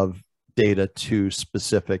of data to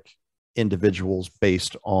specific individuals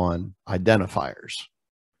based on identifiers.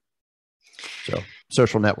 So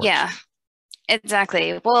social networks. Yeah,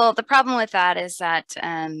 exactly. Well, the problem with that is that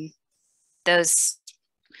those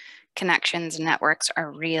connections and networks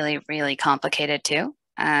are really, really complicated too.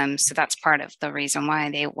 So that's part of the reason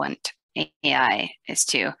why they want AI, is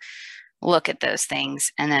to look at those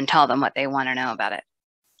things and then tell them what they want to know about it.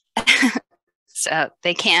 So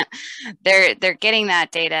they can't, they're getting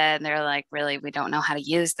that data and they're like, really, we don't know how to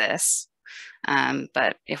use this.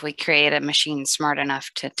 But if we create a machine smart enough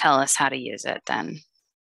to tell us how to use it, then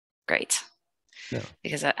great. Yeah.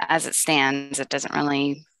 Because as it stands,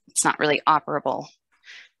 it's not really operable.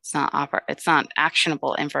 It's not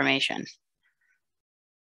actionable information.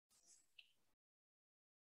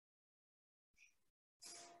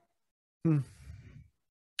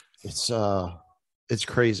 It's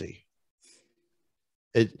crazy.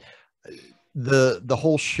 The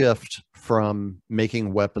whole shift from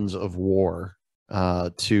making weapons of war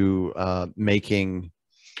to making,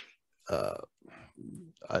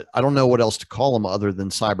 I don't know what else to call them other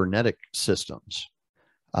than cybernetic systems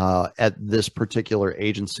at this particular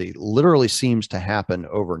agency literally seems to happen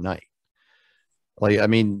overnight. Like, I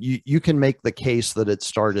mean, you can make the case that it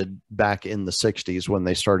started back in the 60s when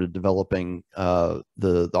they started developing the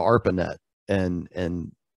ARPANET and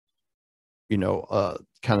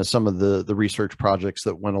kind of some of the research projects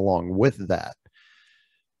that went along with that.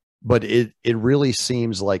 But it really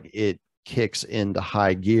seems like it kicks into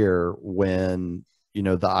high gear when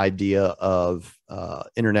the idea of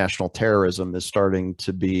international terrorism is starting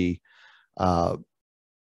to be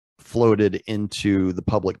floated into the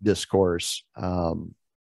public discourse, and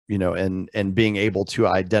being able to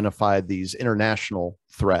identify these international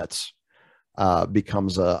threats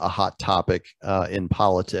becomes a hot topic in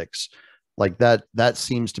politics. Like that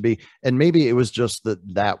seems to be, and maybe it was just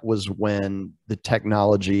that was when the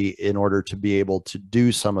technology, in order to be able to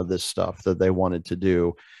do some of this stuff that they wanted to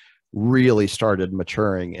do, really started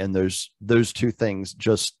maturing. And those two things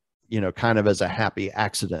just, kind of as a happy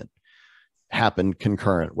accident, happened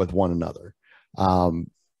concurrent with one another.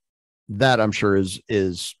 That I'm sure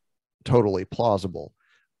is totally plausible.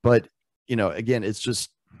 But, again, it's just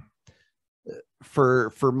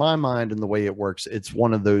for my mind and the way it works, it's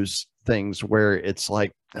one of those things where it's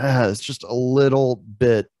like, it's just a little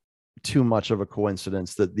bit too much of a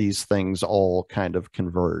coincidence that these things all kind of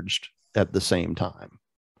converged at the same time.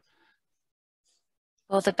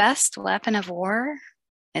 Well, the best weapon of war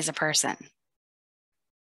is a person.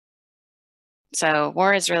 So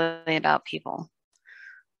war is really about people.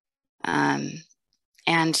 And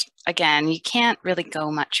again, you can't really go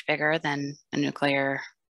much bigger than a nuclear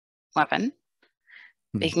weapon.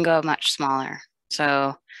 They can go much smaller.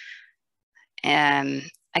 So, again,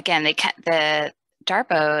 the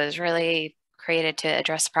DARPA is really created to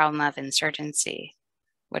address the problem of insurgency,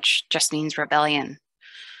 which just means rebellion.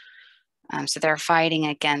 So they're fighting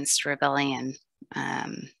against rebellion.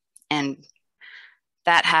 And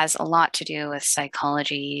that has a lot to do with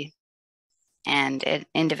psychology and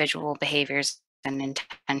individual behaviors and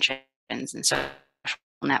intentions and social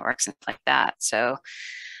networks and stuff like that. So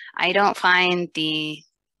I don't find the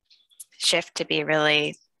shift to be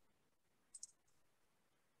really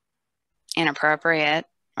inappropriate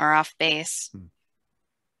or off base.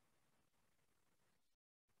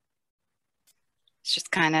 It's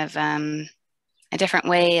just kind of a different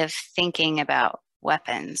way of thinking about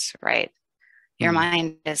weapons, right? Your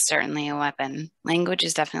mind is certainly a weapon. Language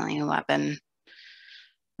is definitely a weapon.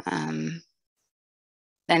 Then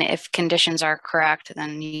if conditions are correct,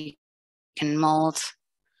 then you can mold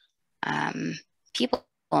people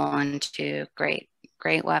into great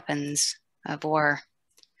weapons of war,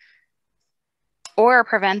 or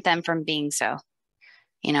prevent them from being so.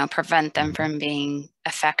 Prevent them from being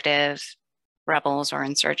effective rebels or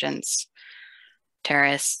insurgents,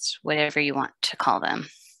 terrorists, whatever you want to call them.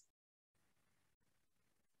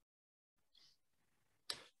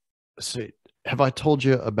 So, have I told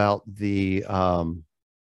you about the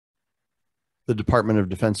Department of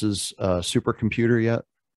Defense's supercomputer yet?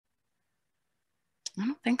 I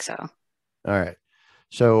don't think so. All right.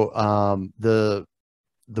 So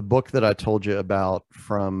the book that I told you about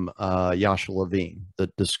from Yasha Levine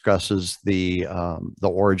that discusses the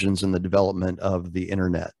origins and the development of the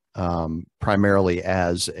internet, primarily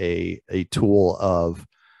as a tool of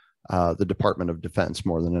the Department of Defense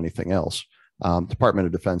more than anything else. Department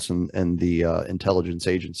of Defense and the intelligence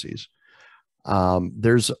agencies.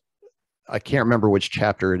 I can't remember which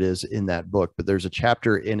chapter it is in that book, but there's a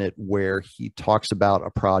chapter in it where he talks about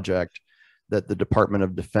a project that the Department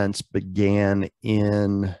of Defense began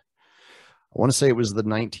in, I want to say it was the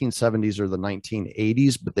 1970s or the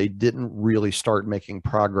 1980s, but they didn't really start making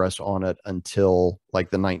progress on it until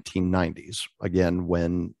like the 1990s. Again,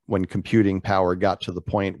 when computing power got to the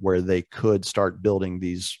point where they could start building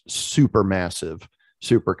these super massive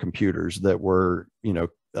supercomputers that were,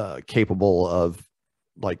 capable of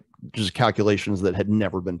like just calculations that had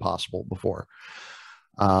never been possible before.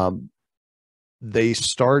 They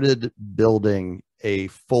started building a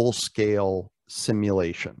full-scale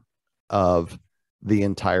simulation of the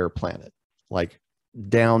entire planet, like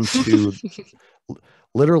down to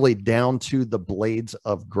literally down to the blades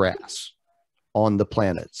of grass on the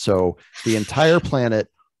planet. So the entire planet,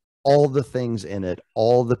 all the things in it,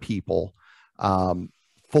 all the people,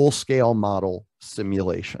 full-scale model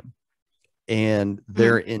simulation. And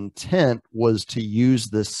their intent was to use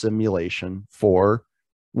this simulation for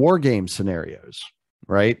war game scenarios,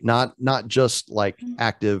 right? Not just like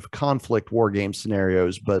active conflict war game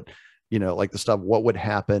scenarios, but like the stuff, what would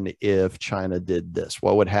happen if China did this?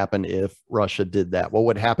 What would happen if Russia did that? What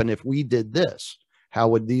would happen if we did this? How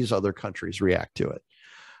would these other countries react to it?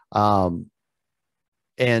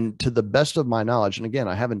 And to the best of my knowledge, and again,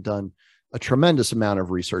 I haven't done a tremendous amount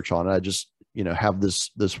of research on it. I just, have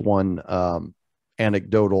this one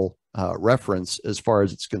anecdotal reference as far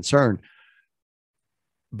as it's concerned.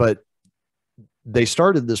 But they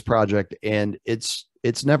started this project and it's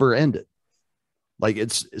never ended. Like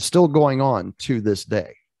it's still going on to this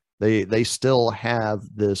day. They still have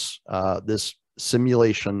this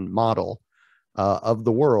simulation model of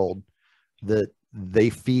the world that they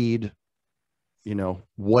feed,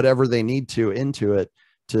 whatever they need to into it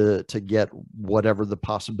to get whatever the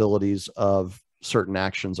possibilities of certain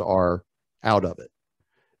actions are out of it.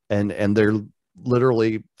 And they're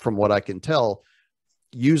literally, from what I can tell,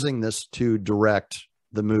 using this to direct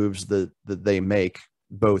the moves that they make,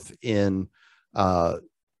 both in the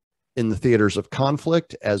theaters of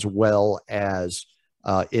conflict as well as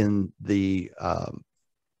in the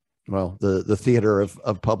the theater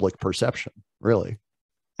of public perception, really.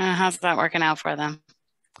 How's that working out for them?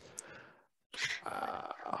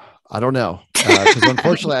 I don't know, because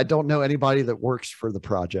unfortunately I don't know anybody that works for the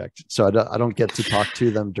project, so I don't get to talk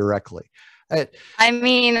to them directly. I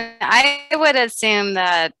mean, I would assume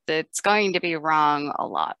that it's going to be wrong a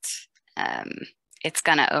lot. It's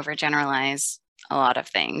going to overgeneralize a lot of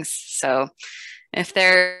things. So if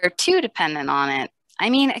they're too dependent on it, I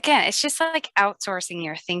mean, again, it's just like outsourcing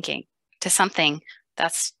your thinking to something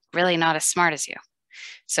that's really not as smart as you.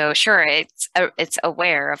 So sure, it's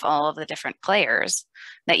aware of all of the different players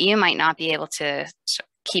that you might not be able to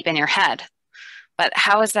keep in your head. But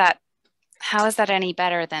how is that any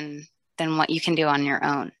better than what you can do on your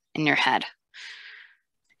own in your head?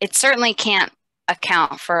 It certainly can't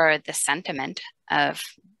account for the sentiment of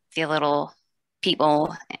the little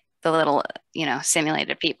people, the little,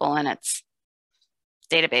 simulated people in its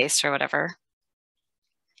database or whatever,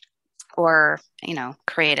 or,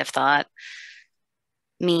 creative thought,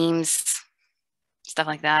 memes, stuff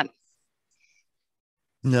like that.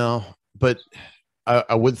 No, but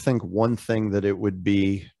I would think one thing that it would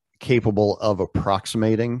be capable of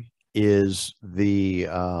approximating is the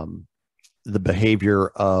behavior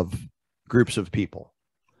of groups of people.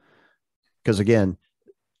 Because again,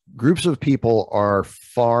 groups of people are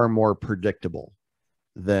far more predictable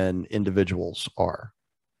than individuals are.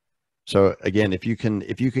 So again, if you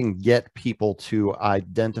can get people to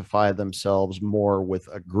identify themselves more with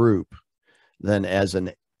a group than as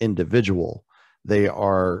an individual, they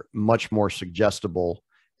are much more suggestible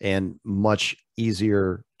and much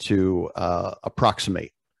easier to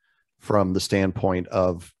approximate from the standpoint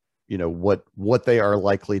of, what they are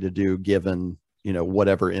likely to do given,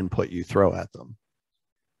 whatever input you throw at them.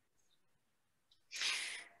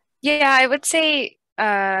 Yeah, I would say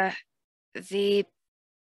the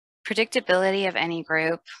predictability of any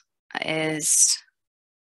group is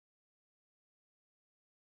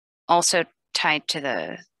also tied to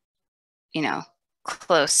the,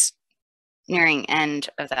 close nearing end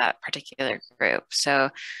of that particular group.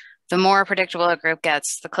 So the more predictable a group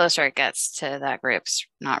gets, the closer it gets to that group's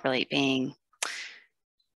not really being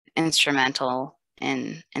instrumental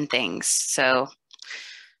in things. So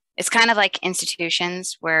it's kind of like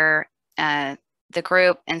institutions where the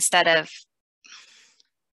group, instead of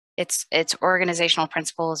its organizational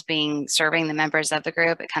principles being serving the members of the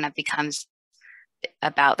group, it kind of becomes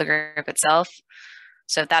about the group itself.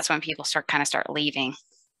 So that's when people start leaving,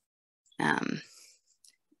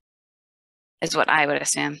 is what I would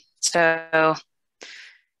assume. So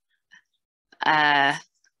I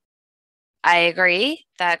agree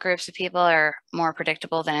that groups of people are more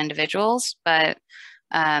predictable than individuals, but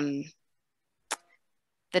the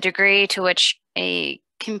degree to which a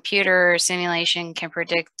computer simulation can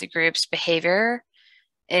predict the group's behavior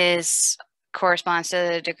corresponds to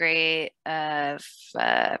the degree of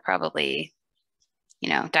probably,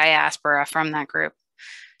 diaspora from that group.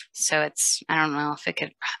 So I don't know if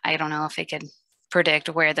it could predict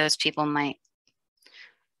where those people might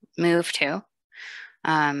move to.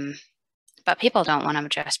 But people don't want to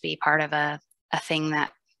just be part of a thing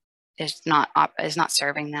that is not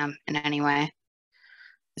serving them in any way.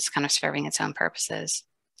 It's kind of serving its own purposes.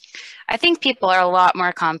 I think people are a lot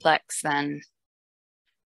more complex than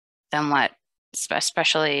what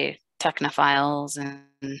especially technophiles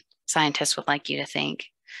and scientists would like you to think.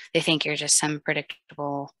 They think you're just some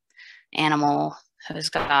predictable animal who's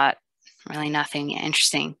got really nothing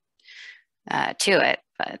interesting to it,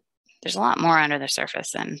 but there's a lot more under the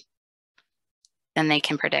surface than they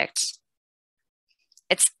can predict.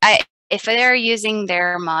 If they're using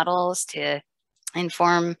their models to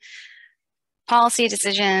inform policy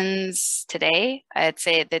decisions today, I'd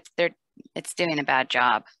say that it's doing a bad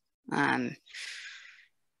job.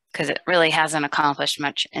 Because it really hasn't accomplished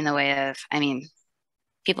much in the way of, I mean,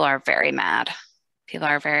 people are very mad. People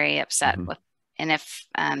are very upset with, and if,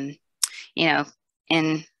 you know,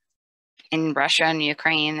 in Russia and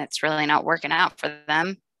Ukraine, it's really not working out for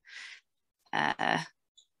them.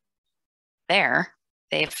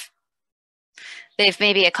 They've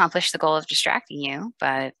maybe accomplished the goal of distracting you,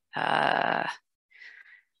 but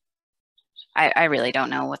I really don't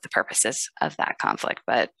know what the purpose is of that conflict,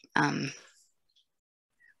 but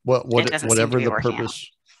whatever the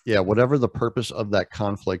purpose, whatever the purpose of that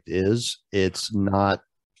conflict is, it's not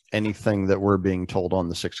anything that we're being told on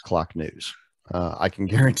the 6 o'clock news. I can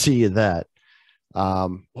guarantee you that.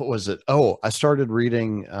 What was it? Oh, I started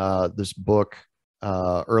reading this book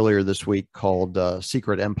earlier this week called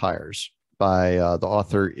Secret Empires by the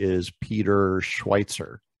author is Peter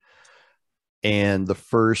Schweizer. And the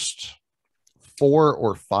first 4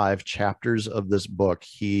 or 5 chapters of this book,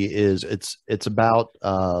 it's about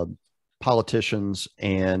politicians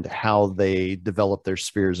and how they develop their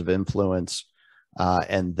spheres of influence,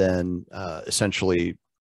 and then essentially,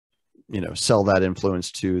 sell that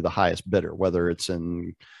influence to the highest bidder, whether it's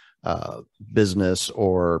in business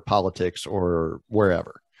or politics or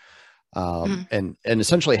wherever, and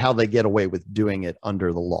essentially how they get away with doing it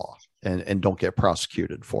under the law and don't get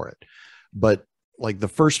prosecuted for it. But like the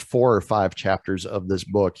first 4 or 5 chapters of this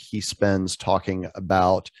book, he spends talking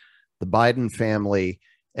about the Biden family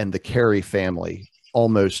and the Kerry family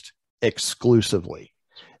almost exclusively.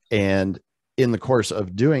 And in the course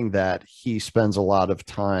of doing that, he spends a lot of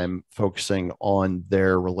time focusing on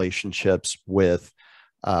their relationships with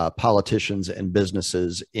politicians and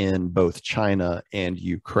businesses in both China and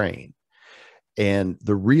Ukraine. And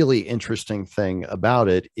the really interesting thing about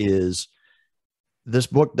it is this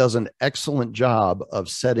book does an excellent job of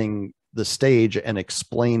setting the stage and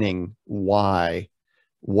explaining why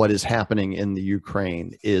what is happening in the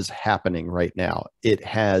Ukraine is happening right now. It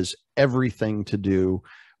has everything to do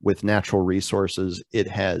with natural resources. It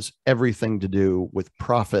has everything to do with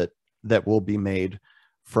profit that will be made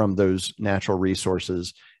from those natural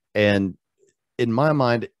resources. And in my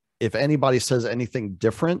mind, if anybody says anything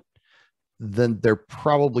different, then they're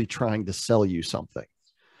probably trying to sell you something,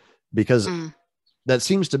 because that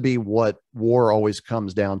seems to be what war always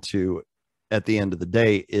comes down to at the end of the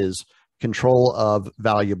day, is control of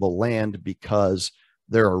valuable land, because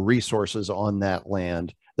there are resources on that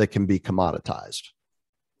land that can be commoditized.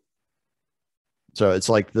 So it's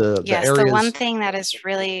like the areas. The one thing that is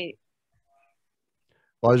really.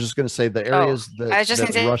 Well, I was just going to say the areas that, I was just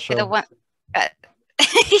going to say Russia, the one.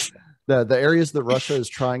 the areas that Russia is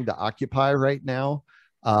trying to occupy right now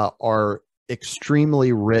are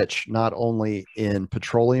extremely rich, not only in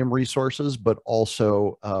petroleum resources, but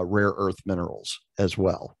also rare earth minerals as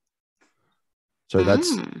well. So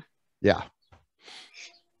that's,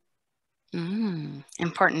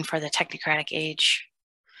 important for the technocratic age,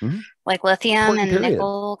 like lithium and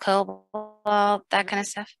nickel, cobalt, that kind of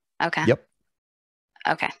stuff. Okay. Yep.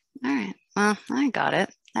 Okay. All right. Well, I got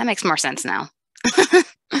it. That makes more sense now.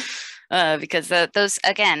 Because those,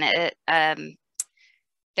 again,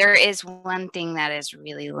 there is one thing that is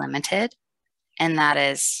really limited, and that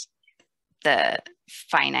is the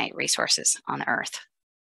finite resources on Earth,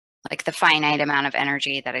 like the finite amount of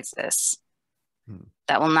energy that exists.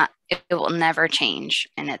 That it will never change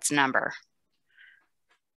in its number.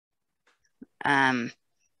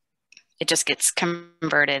 It just gets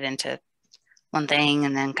converted into one thing,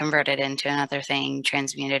 and then converted into another thing,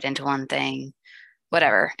 transmuted into one thing,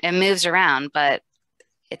 whatever. It moves around, but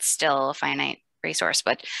it's still a finite resource.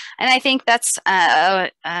 And I think that's, I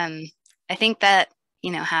think that,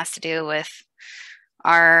 has to do with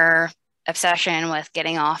our obsession with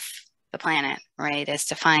getting off the planet, right? Is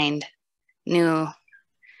to find new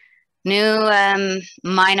mineable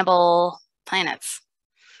planets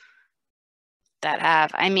that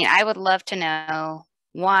have, I would love to know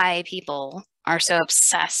why people are so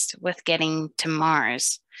obsessed with getting to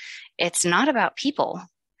Mars. It's not about people.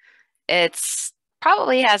 It's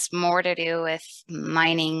probably has more to do with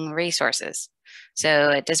mining resources.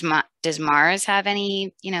 So does Mars have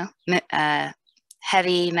any,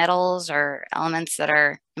 heavy metals or elements that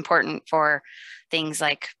are important for things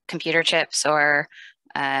like computer chips or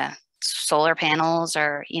solar panels,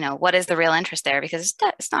 or what is the real interest there? Because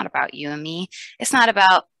it's not about you and me. It's not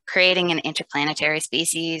about creating an interplanetary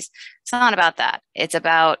species. It's not about that. It's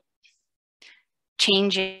about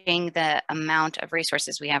changing the amount of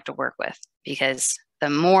resources we have to work with, because the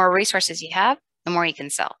more resources you have, the more you can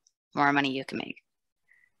sell, the more money you can make.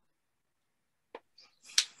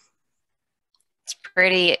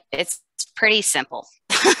 pretty simple.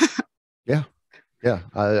 Yeah. Yeah,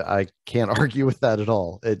 I can't argue with that at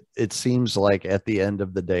all. It seems like at the end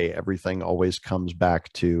of the day, everything always comes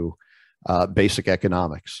back to basic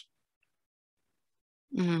economics.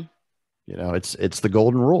 Mhm. You know, it's the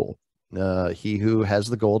golden rule. He who has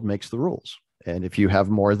the gold makes the rules, and if you have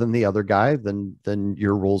more than the other guy, then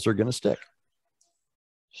your rules are going to stick.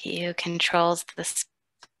 He who controls the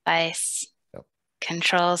spice Yep.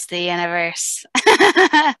 controls the universe.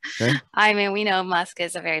 Okay. I mean, we know Musk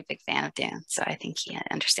is a very big fan of Dune, so I think he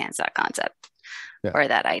understands that concept Yeah. or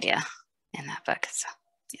that idea in that book. So,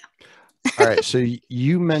 yeah. All right. So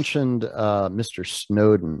you mentioned Mr.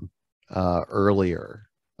 Snowden earlier.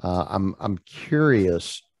 I'm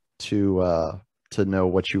curious to know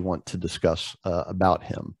what you want to discuss about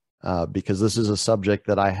him because this is a subject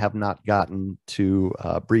that I have not gotten to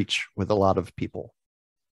breach with a lot of people.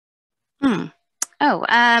 Oh,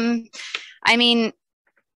 I mean,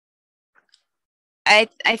 I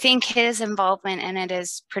think his involvement in it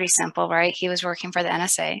is pretty simple, right? He was working for the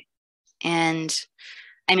NSA, and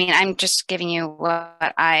I mean, I'm just giving you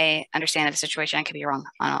what I understand of the situation. I could be wrong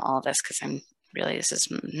on all of this because this is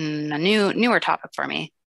a newer topic for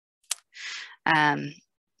me.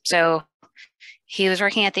 So he was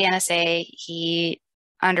working at the NSA. He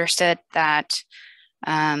understood that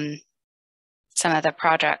some of the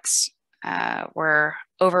projects were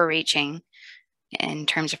overreaching in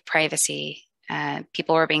terms of privacy.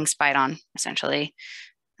 People were being spied on, essentially,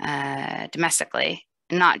 domestically,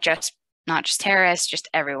 and not just terrorists, just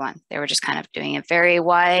everyone. They were just kind of doing a very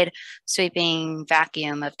wide, sweeping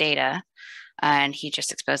vacuum of data, and he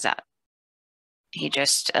just exposed that. He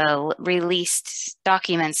just released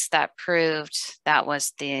documents that proved that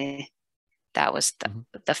was the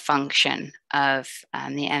function of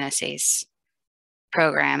the NSA's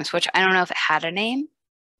programs, which I don't know if it had a name.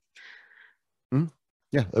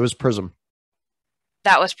 Yeah, it was Prism.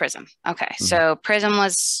 That was Prism. Okay, so Prism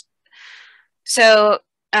was so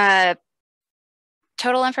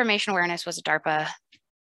total information awareness was a DARPA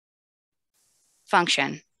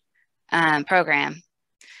function program,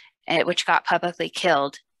 which got publicly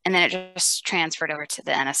killed, and then it just transferred over to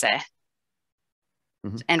the NSA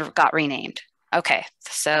and got renamed. Okay,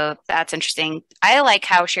 so that's interesting. I like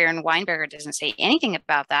how Sharon Weinberger doesn't say anything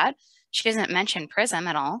about that. She doesn't mention Prism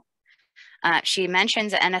at all. She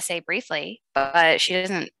mentions the NSA briefly, but she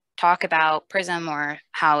doesn't talk about Prism or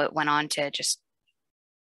how it went on to just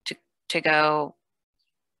to go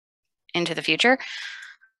into the future.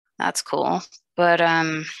 That's cool. But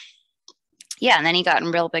yeah, and then he got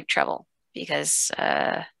in real big trouble because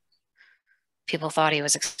people thought he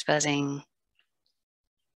was exposing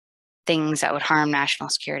things that would harm national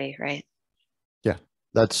security, right? Yeah,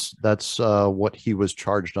 that's what he was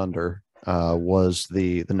charged under. Was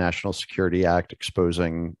the National Security Act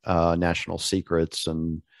exposing national secrets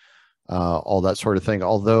and all that sort of thing.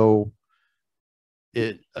 Although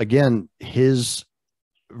his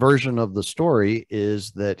version of the story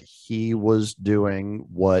is that he was doing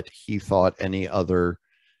what he thought any other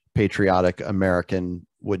patriotic American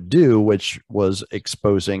would do, which was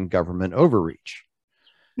exposing government overreach.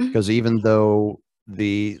 Because even though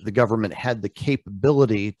the government had the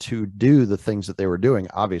capability to do the things that they were doing,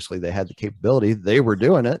 obviously they had the capability, they were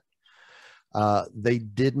doing it. They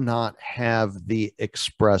did not have the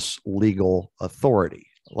express legal authority.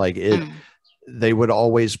 Like they would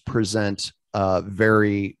always present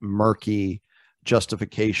very murky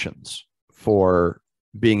justifications for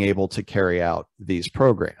being able to carry out these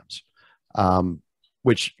programs.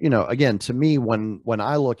 Which, again, to me, when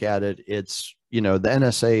I look at it, it's, the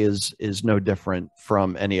NSA is no different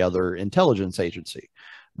from any other intelligence agency.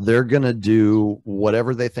 They're going to do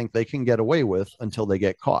whatever they think they can get away with until they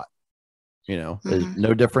get caught. No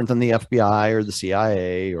different than the FBI or the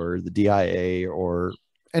CIA or the DIA or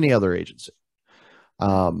any other agency.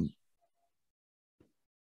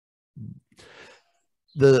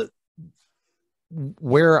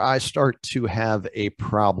 Where I start to have a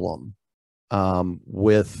problem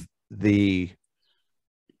with the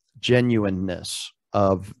genuineness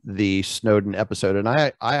of the Snowden episode, and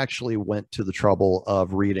I actually went to the trouble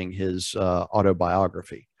of reading his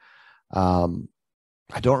autobiography.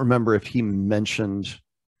 I don't remember if he mentioned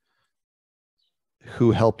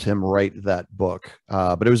who helped him write that book,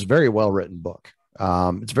 but it was a very well written book.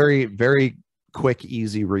 It's very, very quick,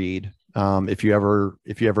 easy read. If you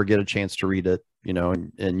ever get a chance to read it,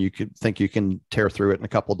 and you could think you can tear through it in a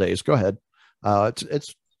couple of days, go ahead.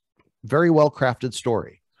 It's very well crafted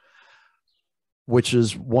story, which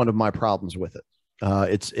is one of my problems with it.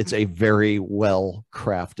 It's a very well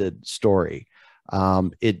crafted story.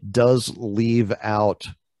 It does leave out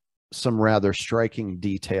some rather striking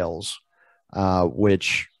details,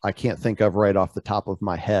 which I can't think of right off the top of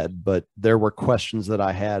my head, but there were questions that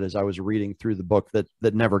I had as I was reading through the book that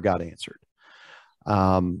never got answered.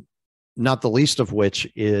 Not the least of which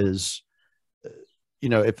is,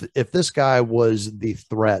 if this guy was the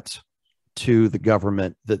threat to the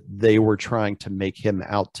government that they were trying to make him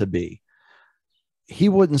out to be, he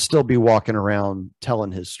wouldn't still be walking around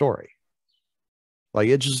telling his story. Like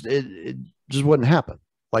it just wouldn't happen.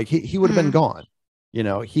 Like he would have been gone.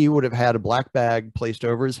 He would have had a black bag placed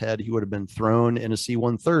over his head. He would have been thrown in a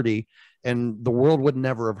C-130, and the world would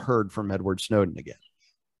never have heard from Edward Snowden again.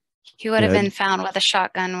 He would have been found with a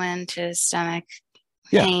shotgun wound to his stomach,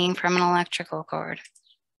 hanging from an electrical cord.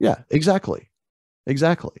 Yeah, exactly.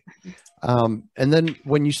 And then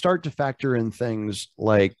when you start to factor in things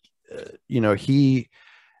like,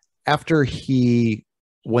 after he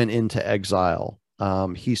went into exile,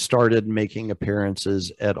 he started making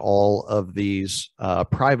appearances at all of these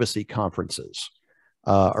privacy conferences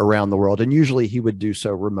around the world. And usually he would do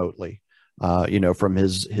so remotely, from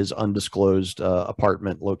his undisclosed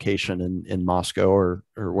apartment location in Moscow or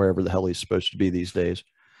wherever the hell he's supposed to be these days.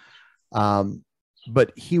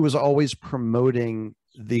 But he was always promoting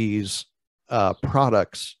these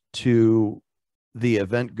products to the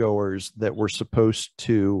event goers that were supposed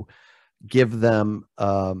to give them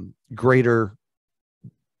greater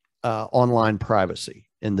online privacy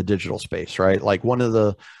in the digital space, right? Like one of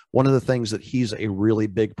the things that he's a really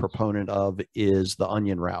big proponent of is the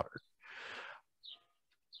Onion router.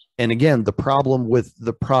 And again, the problem with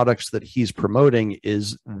the products that he's promoting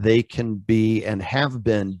is they can be and have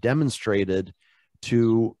been demonstrated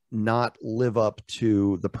to not live up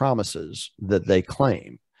to the promises that they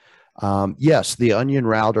claim. Yes, the Onion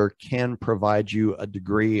router can provide you a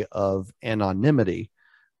degree of anonymity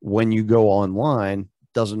when you go online.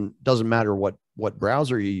 Doesn't matter what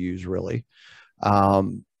browser you use, really.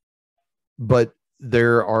 But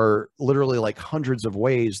there are literally like hundreds of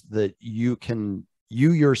ways that you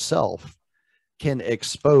yourself can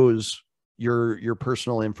expose your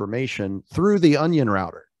personal information through the Onion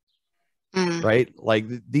router. Right? Like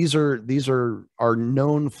these are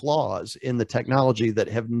known flaws in the technology that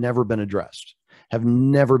have never been addressed, have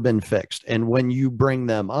never been fixed. And when you bring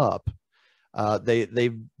them up,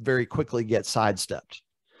 they very quickly get sidestepped.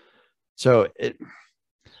 So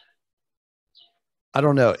I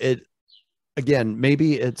don't know. Again,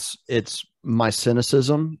 maybe it's my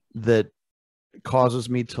cynicism that causes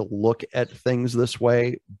me to look at things this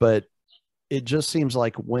way, but it just seems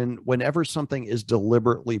like whenever something is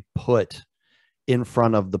deliberately put in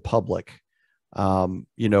front of the public,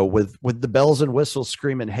 with the bells and whistles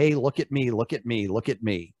screaming, "Hey, look at me, look at me, look at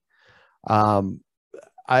me,"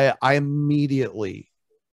 I immediately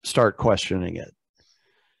start questioning it,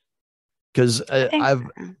 because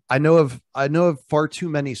I know of far too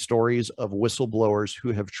many stories of whistleblowers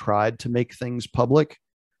who have tried to make things public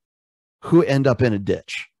who end up in a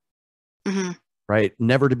ditch. Right?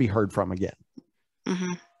 Never to be heard from again.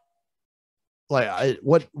 Like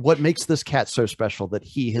what makes this cat so special that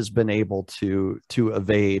he has been able to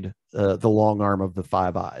evade the long arm of the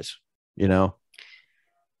Five Eyes,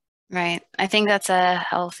 Right. I think that's a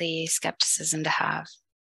healthy skepticism to have.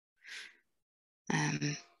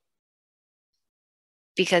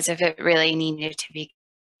 Because if it really needed to be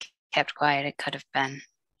kept quiet, it could have been.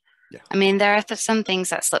 Yeah. I mean, there are some things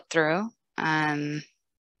that slip through,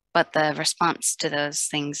 but the response to those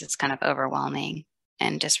things is kind of overwhelming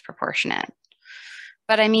and disproportionate.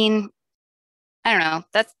 But I mean, I don't know.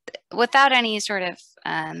 That's without any sort of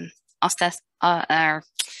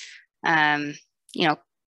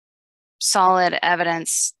solid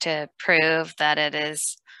evidence to prove that it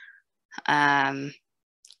is kind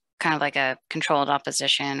of like a controlled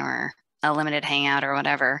opposition or a limited hangout or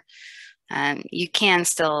whatever. You can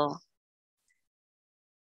still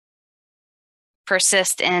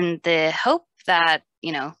persist in the hope that,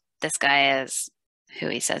 this guy is who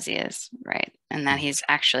he says he is, right? And that he's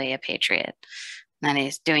actually a patriot, and that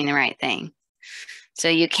he's doing the right thing. So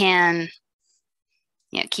you can,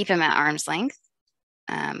 keep him at arm's length,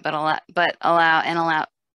 but allow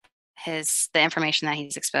the information that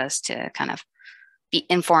he's exposed to kind of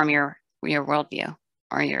inform your worldview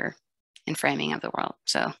or your framing of the world.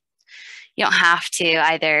 So you don't have to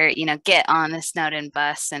either, get on the Snowden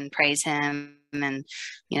bus and praise him and,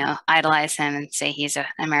 idolize him and say he's an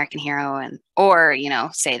American hero, or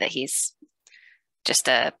say that he's just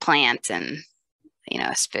a plant and,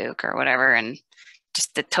 a spook or whatever, and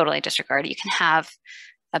just totally disregard it. You can have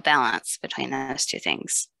a balance between those two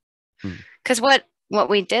things. Because what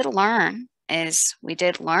we did learn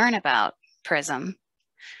about PRISM.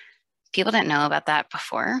 People didn't know about that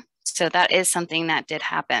before. So that is something that did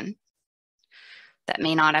happen that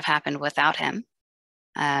may not have happened without him.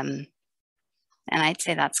 And I'd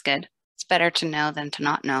say that's good. It's better to know than to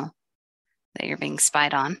not know that you're being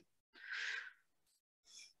spied on.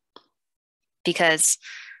 Because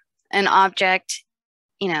an object,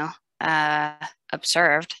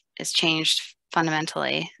 observed is changed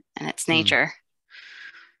fundamentally in its nature.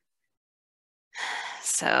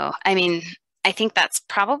 So, I mean, I think that's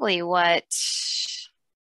probably what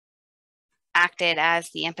acted as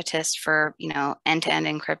the impetus for, end-to-end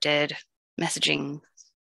encrypted messaging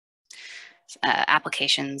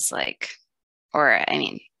applications like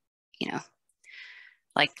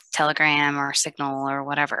Telegram or Signal or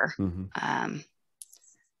whatever,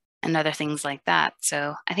 and other things like that.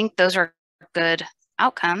 So I think those are good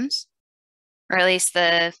outcomes, or at least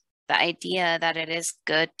the idea that it is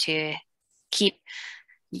good to keep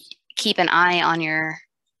an eye on your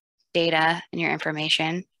data and your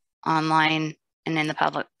information online and in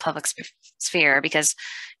the public sphere, because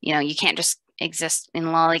you can't just exist in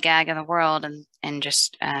lollygag in the world and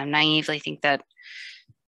just naively think that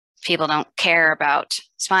people don't care about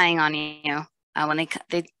spying on you when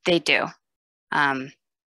they do. I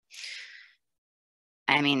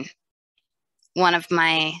mean, one of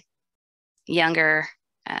my younger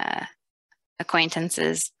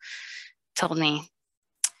acquaintances told me,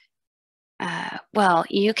 well,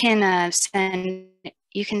 you can send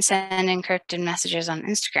encrypted messages on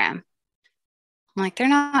Instagram. I'm like, they're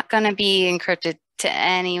not going to be encrypted to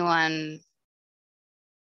anyone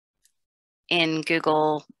in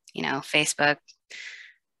Google, Facebook,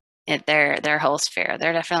 their whole sphere.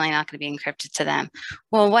 They're definitely not going to be encrypted to them.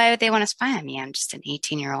 Well, why would they want to spy on me? I'm just an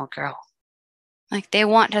 18-year-old girl. Like, they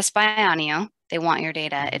want to spy on you. They want your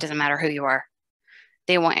data. It doesn't matter who you are.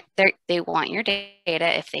 They want your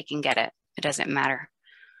data if they can get it. It doesn't matter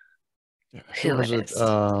who it is.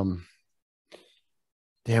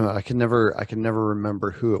 Damn it, I can never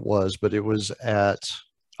remember who it was, but it was I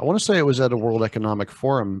want to say it was at a World Economic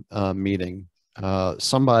Forum meeting.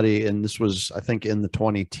 Somebody, and this was, I think, in the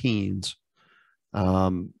 2010s,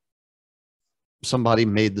 somebody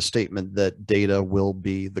made the statement that data will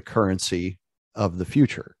be the currency of the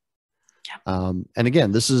future. Yeah. And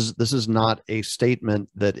again, this is not a statement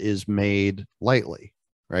that is made lightly,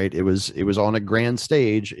 right? It was on a grand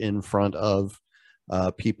stage in front of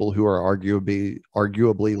people who are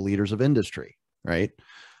arguably leaders of industry, right?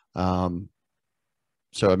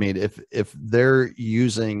 So, I mean, if they're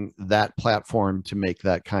using that platform to make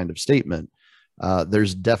that kind of statement,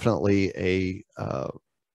 there's definitely a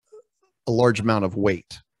large amount of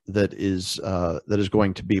weight that is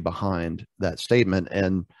going to be behind that statement.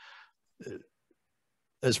 And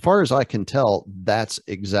as far as I can tell, that's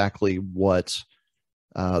exactly what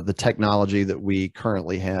the technology that we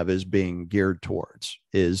currently have is being geared towards,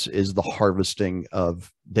 is the harvesting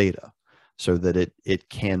of data, so that it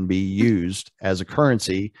can be used as a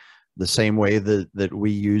currency the same way that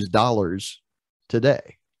we use dollars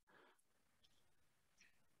today.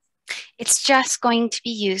 It's just going to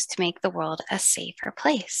be used to make the world a safer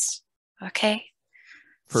place. Okay?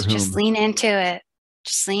 For so whom? Just lean into it.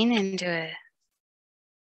 Just lean into it.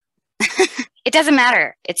 It doesn't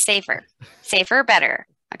matter. It's safer. Safer, better.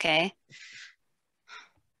 Okay?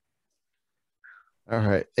 All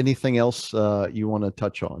right. Anything else you want to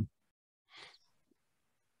touch on?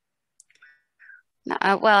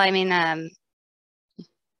 Well, I mean,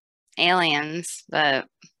 aliens, but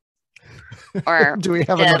or do we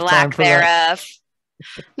have the enough lack time for thereof?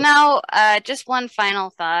 No, just one final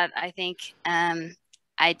thought. I think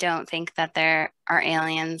I don't think that there are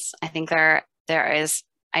aliens. I think there is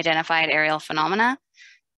identified aerial phenomena,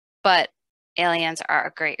 but aliens are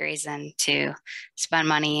a great reason to spend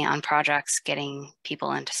money on projects getting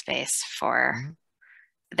people into space for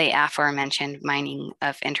the aforementioned mining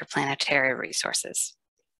of interplanetary resources.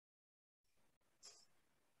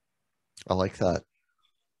 I like that.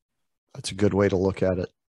 That's a good way to look at it.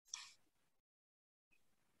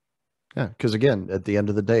 Yeah, because again, at the end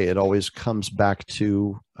of the day, it always comes back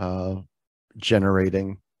to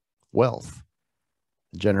generating wealth,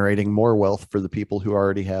 generating more wealth for the people who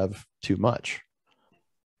already have too much.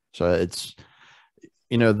 So it's,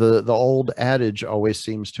 the old adage always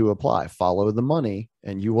seems to apply: follow the money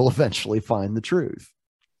and you will eventually find the truth.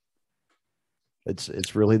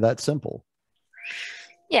 It's really that simple.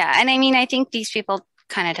 Yeah, and I mean, I think these people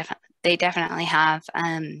they definitely have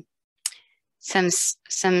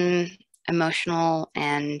some emotional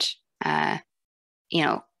and they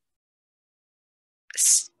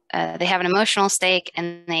have an emotional stake,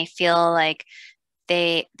 and they feel like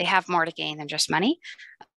they have more to gain than just money.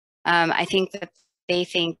 I think that they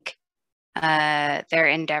think their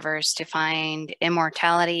endeavors to find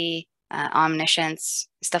immortality, omniscience,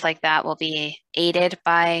 stuff like that will be aided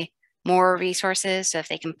by more resources. So if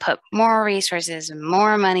they can put more resources and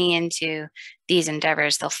more money into these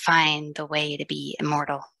endeavors, they'll find the way to be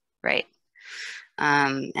immortal, right?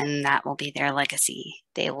 And that will be their legacy.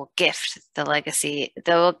 They will gift the legacy.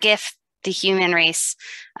 They will gift the human race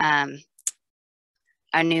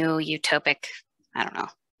a new utopic, I don't know,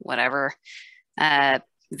 whatever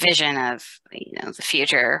vision of the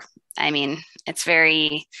future. I mean, it's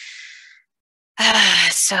very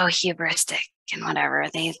so hubristic and whatever.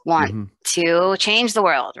 They want to change the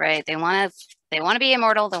world, right? They want to be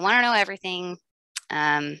immortal. They want to know everything,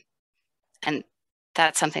 and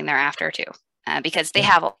that's something they're after too, because they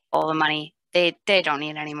have all the money. They don't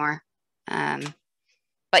need any more.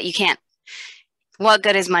 But you can't. What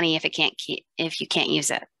good is money if you can't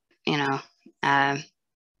use it?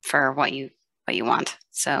 For what you want.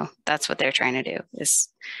 So that's what they're trying to do, is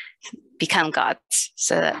become gods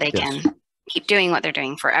so that they can keep doing what they're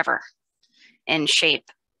doing forever and shape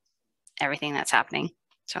everything that's happening.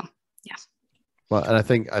 So, yeah. Well, and I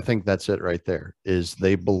think that's it right there, is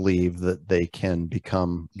they believe that they can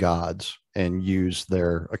become gods and use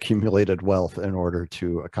their accumulated wealth in order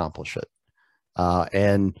to accomplish it.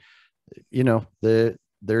 And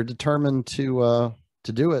they're determined to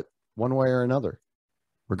do it one way or another,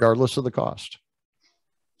 regardless of the cost.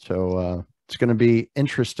 So it's going to be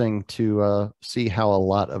interesting to see how a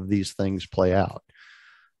lot of these things play out.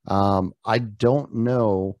 I don't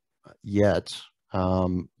know yet,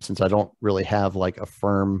 since I don't really have like a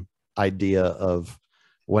firm idea of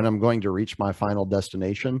when I'm going to reach my final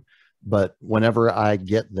destination, but whenever I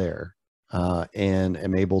get there and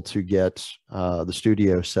am able to get the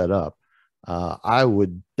studio set up, I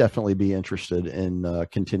would definitely be interested in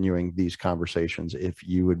continuing these conversations if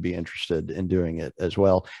you would be interested in doing it as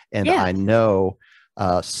well. And I know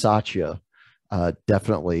Satya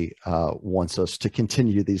definitely wants us to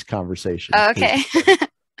continue these conversations. Oh, okay.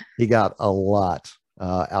 He got a lot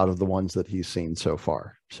out of the ones that he's seen so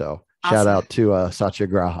far. So awesome. Shout out to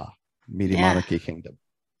Satyagraha, Meaty Monarchy Kingdom.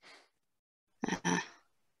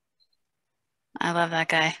 I love that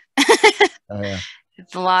guy. Oh, yeah.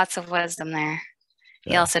 Lots of wisdom there.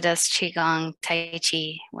 Yeah. He also does Qigong, Tai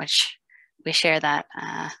Chi, which we share that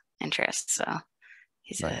interest. So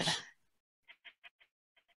he's nice. A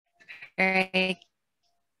very,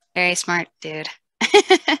 very smart dude.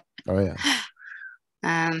 Oh, yeah.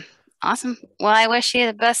 Awesome. Well, I wish you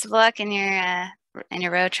the best of luck in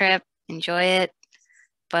your road trip. Enjoy it,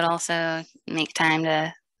 but also make time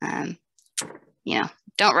to,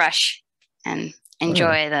 don't rush and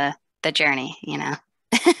enjoy the journey.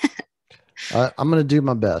 I'm going to do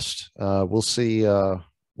my best. We'll see.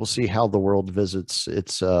 We'll see how the world visits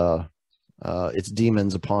its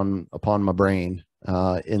demons upon my brain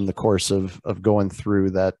in the course of going through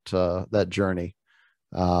that journey.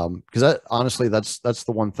 Because honestly, that's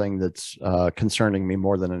the one thing that's concerning me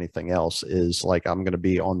more than anything else, is like I'm going to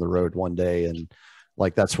be on the road one day and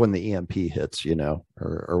like that's when the EMP hits,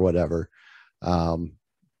 or whatever.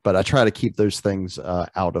 But I try to keep those things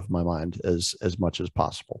out of my mind as much as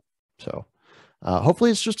possible. So hopefully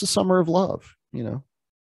it's just a summer of love,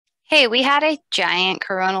 Hey, we had a giant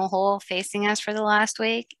coronal hole facing us for the last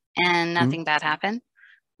week and nothing bad happened.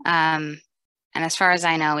 And as far as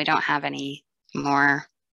I know, we don't have any more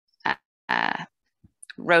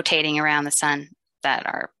rotating around the sun that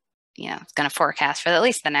are, going to forecast for at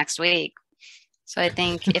least the next week. So I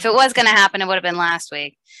think if it was going to happen, it would have been last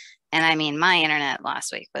week. And I mean, my internet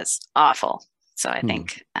last week was awful. So I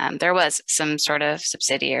think there was some sort of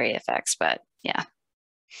subsidiary effects, but yeah.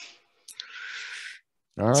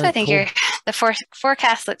 All right, so I think the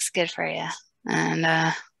forecast looks good for you,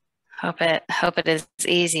 and hope it is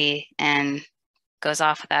easy and goes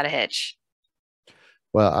off without a hitch.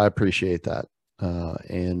 Well, I appreciate that.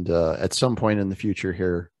 And at some point in the future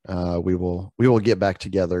here, we will get back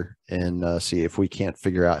together and see if we can't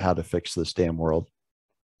figure out how to fix this damn world.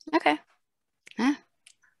 Okay. Yeah,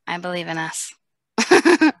 I believe in us.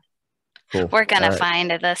 Cool. We're going to find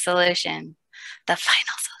the solution, the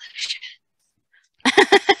final solution.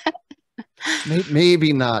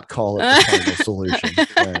 Maybe not call it the final solution.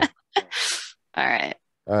 All right.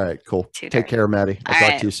 All right, cool. Take care, Maddie. I'll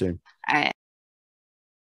talk to you soon. All right.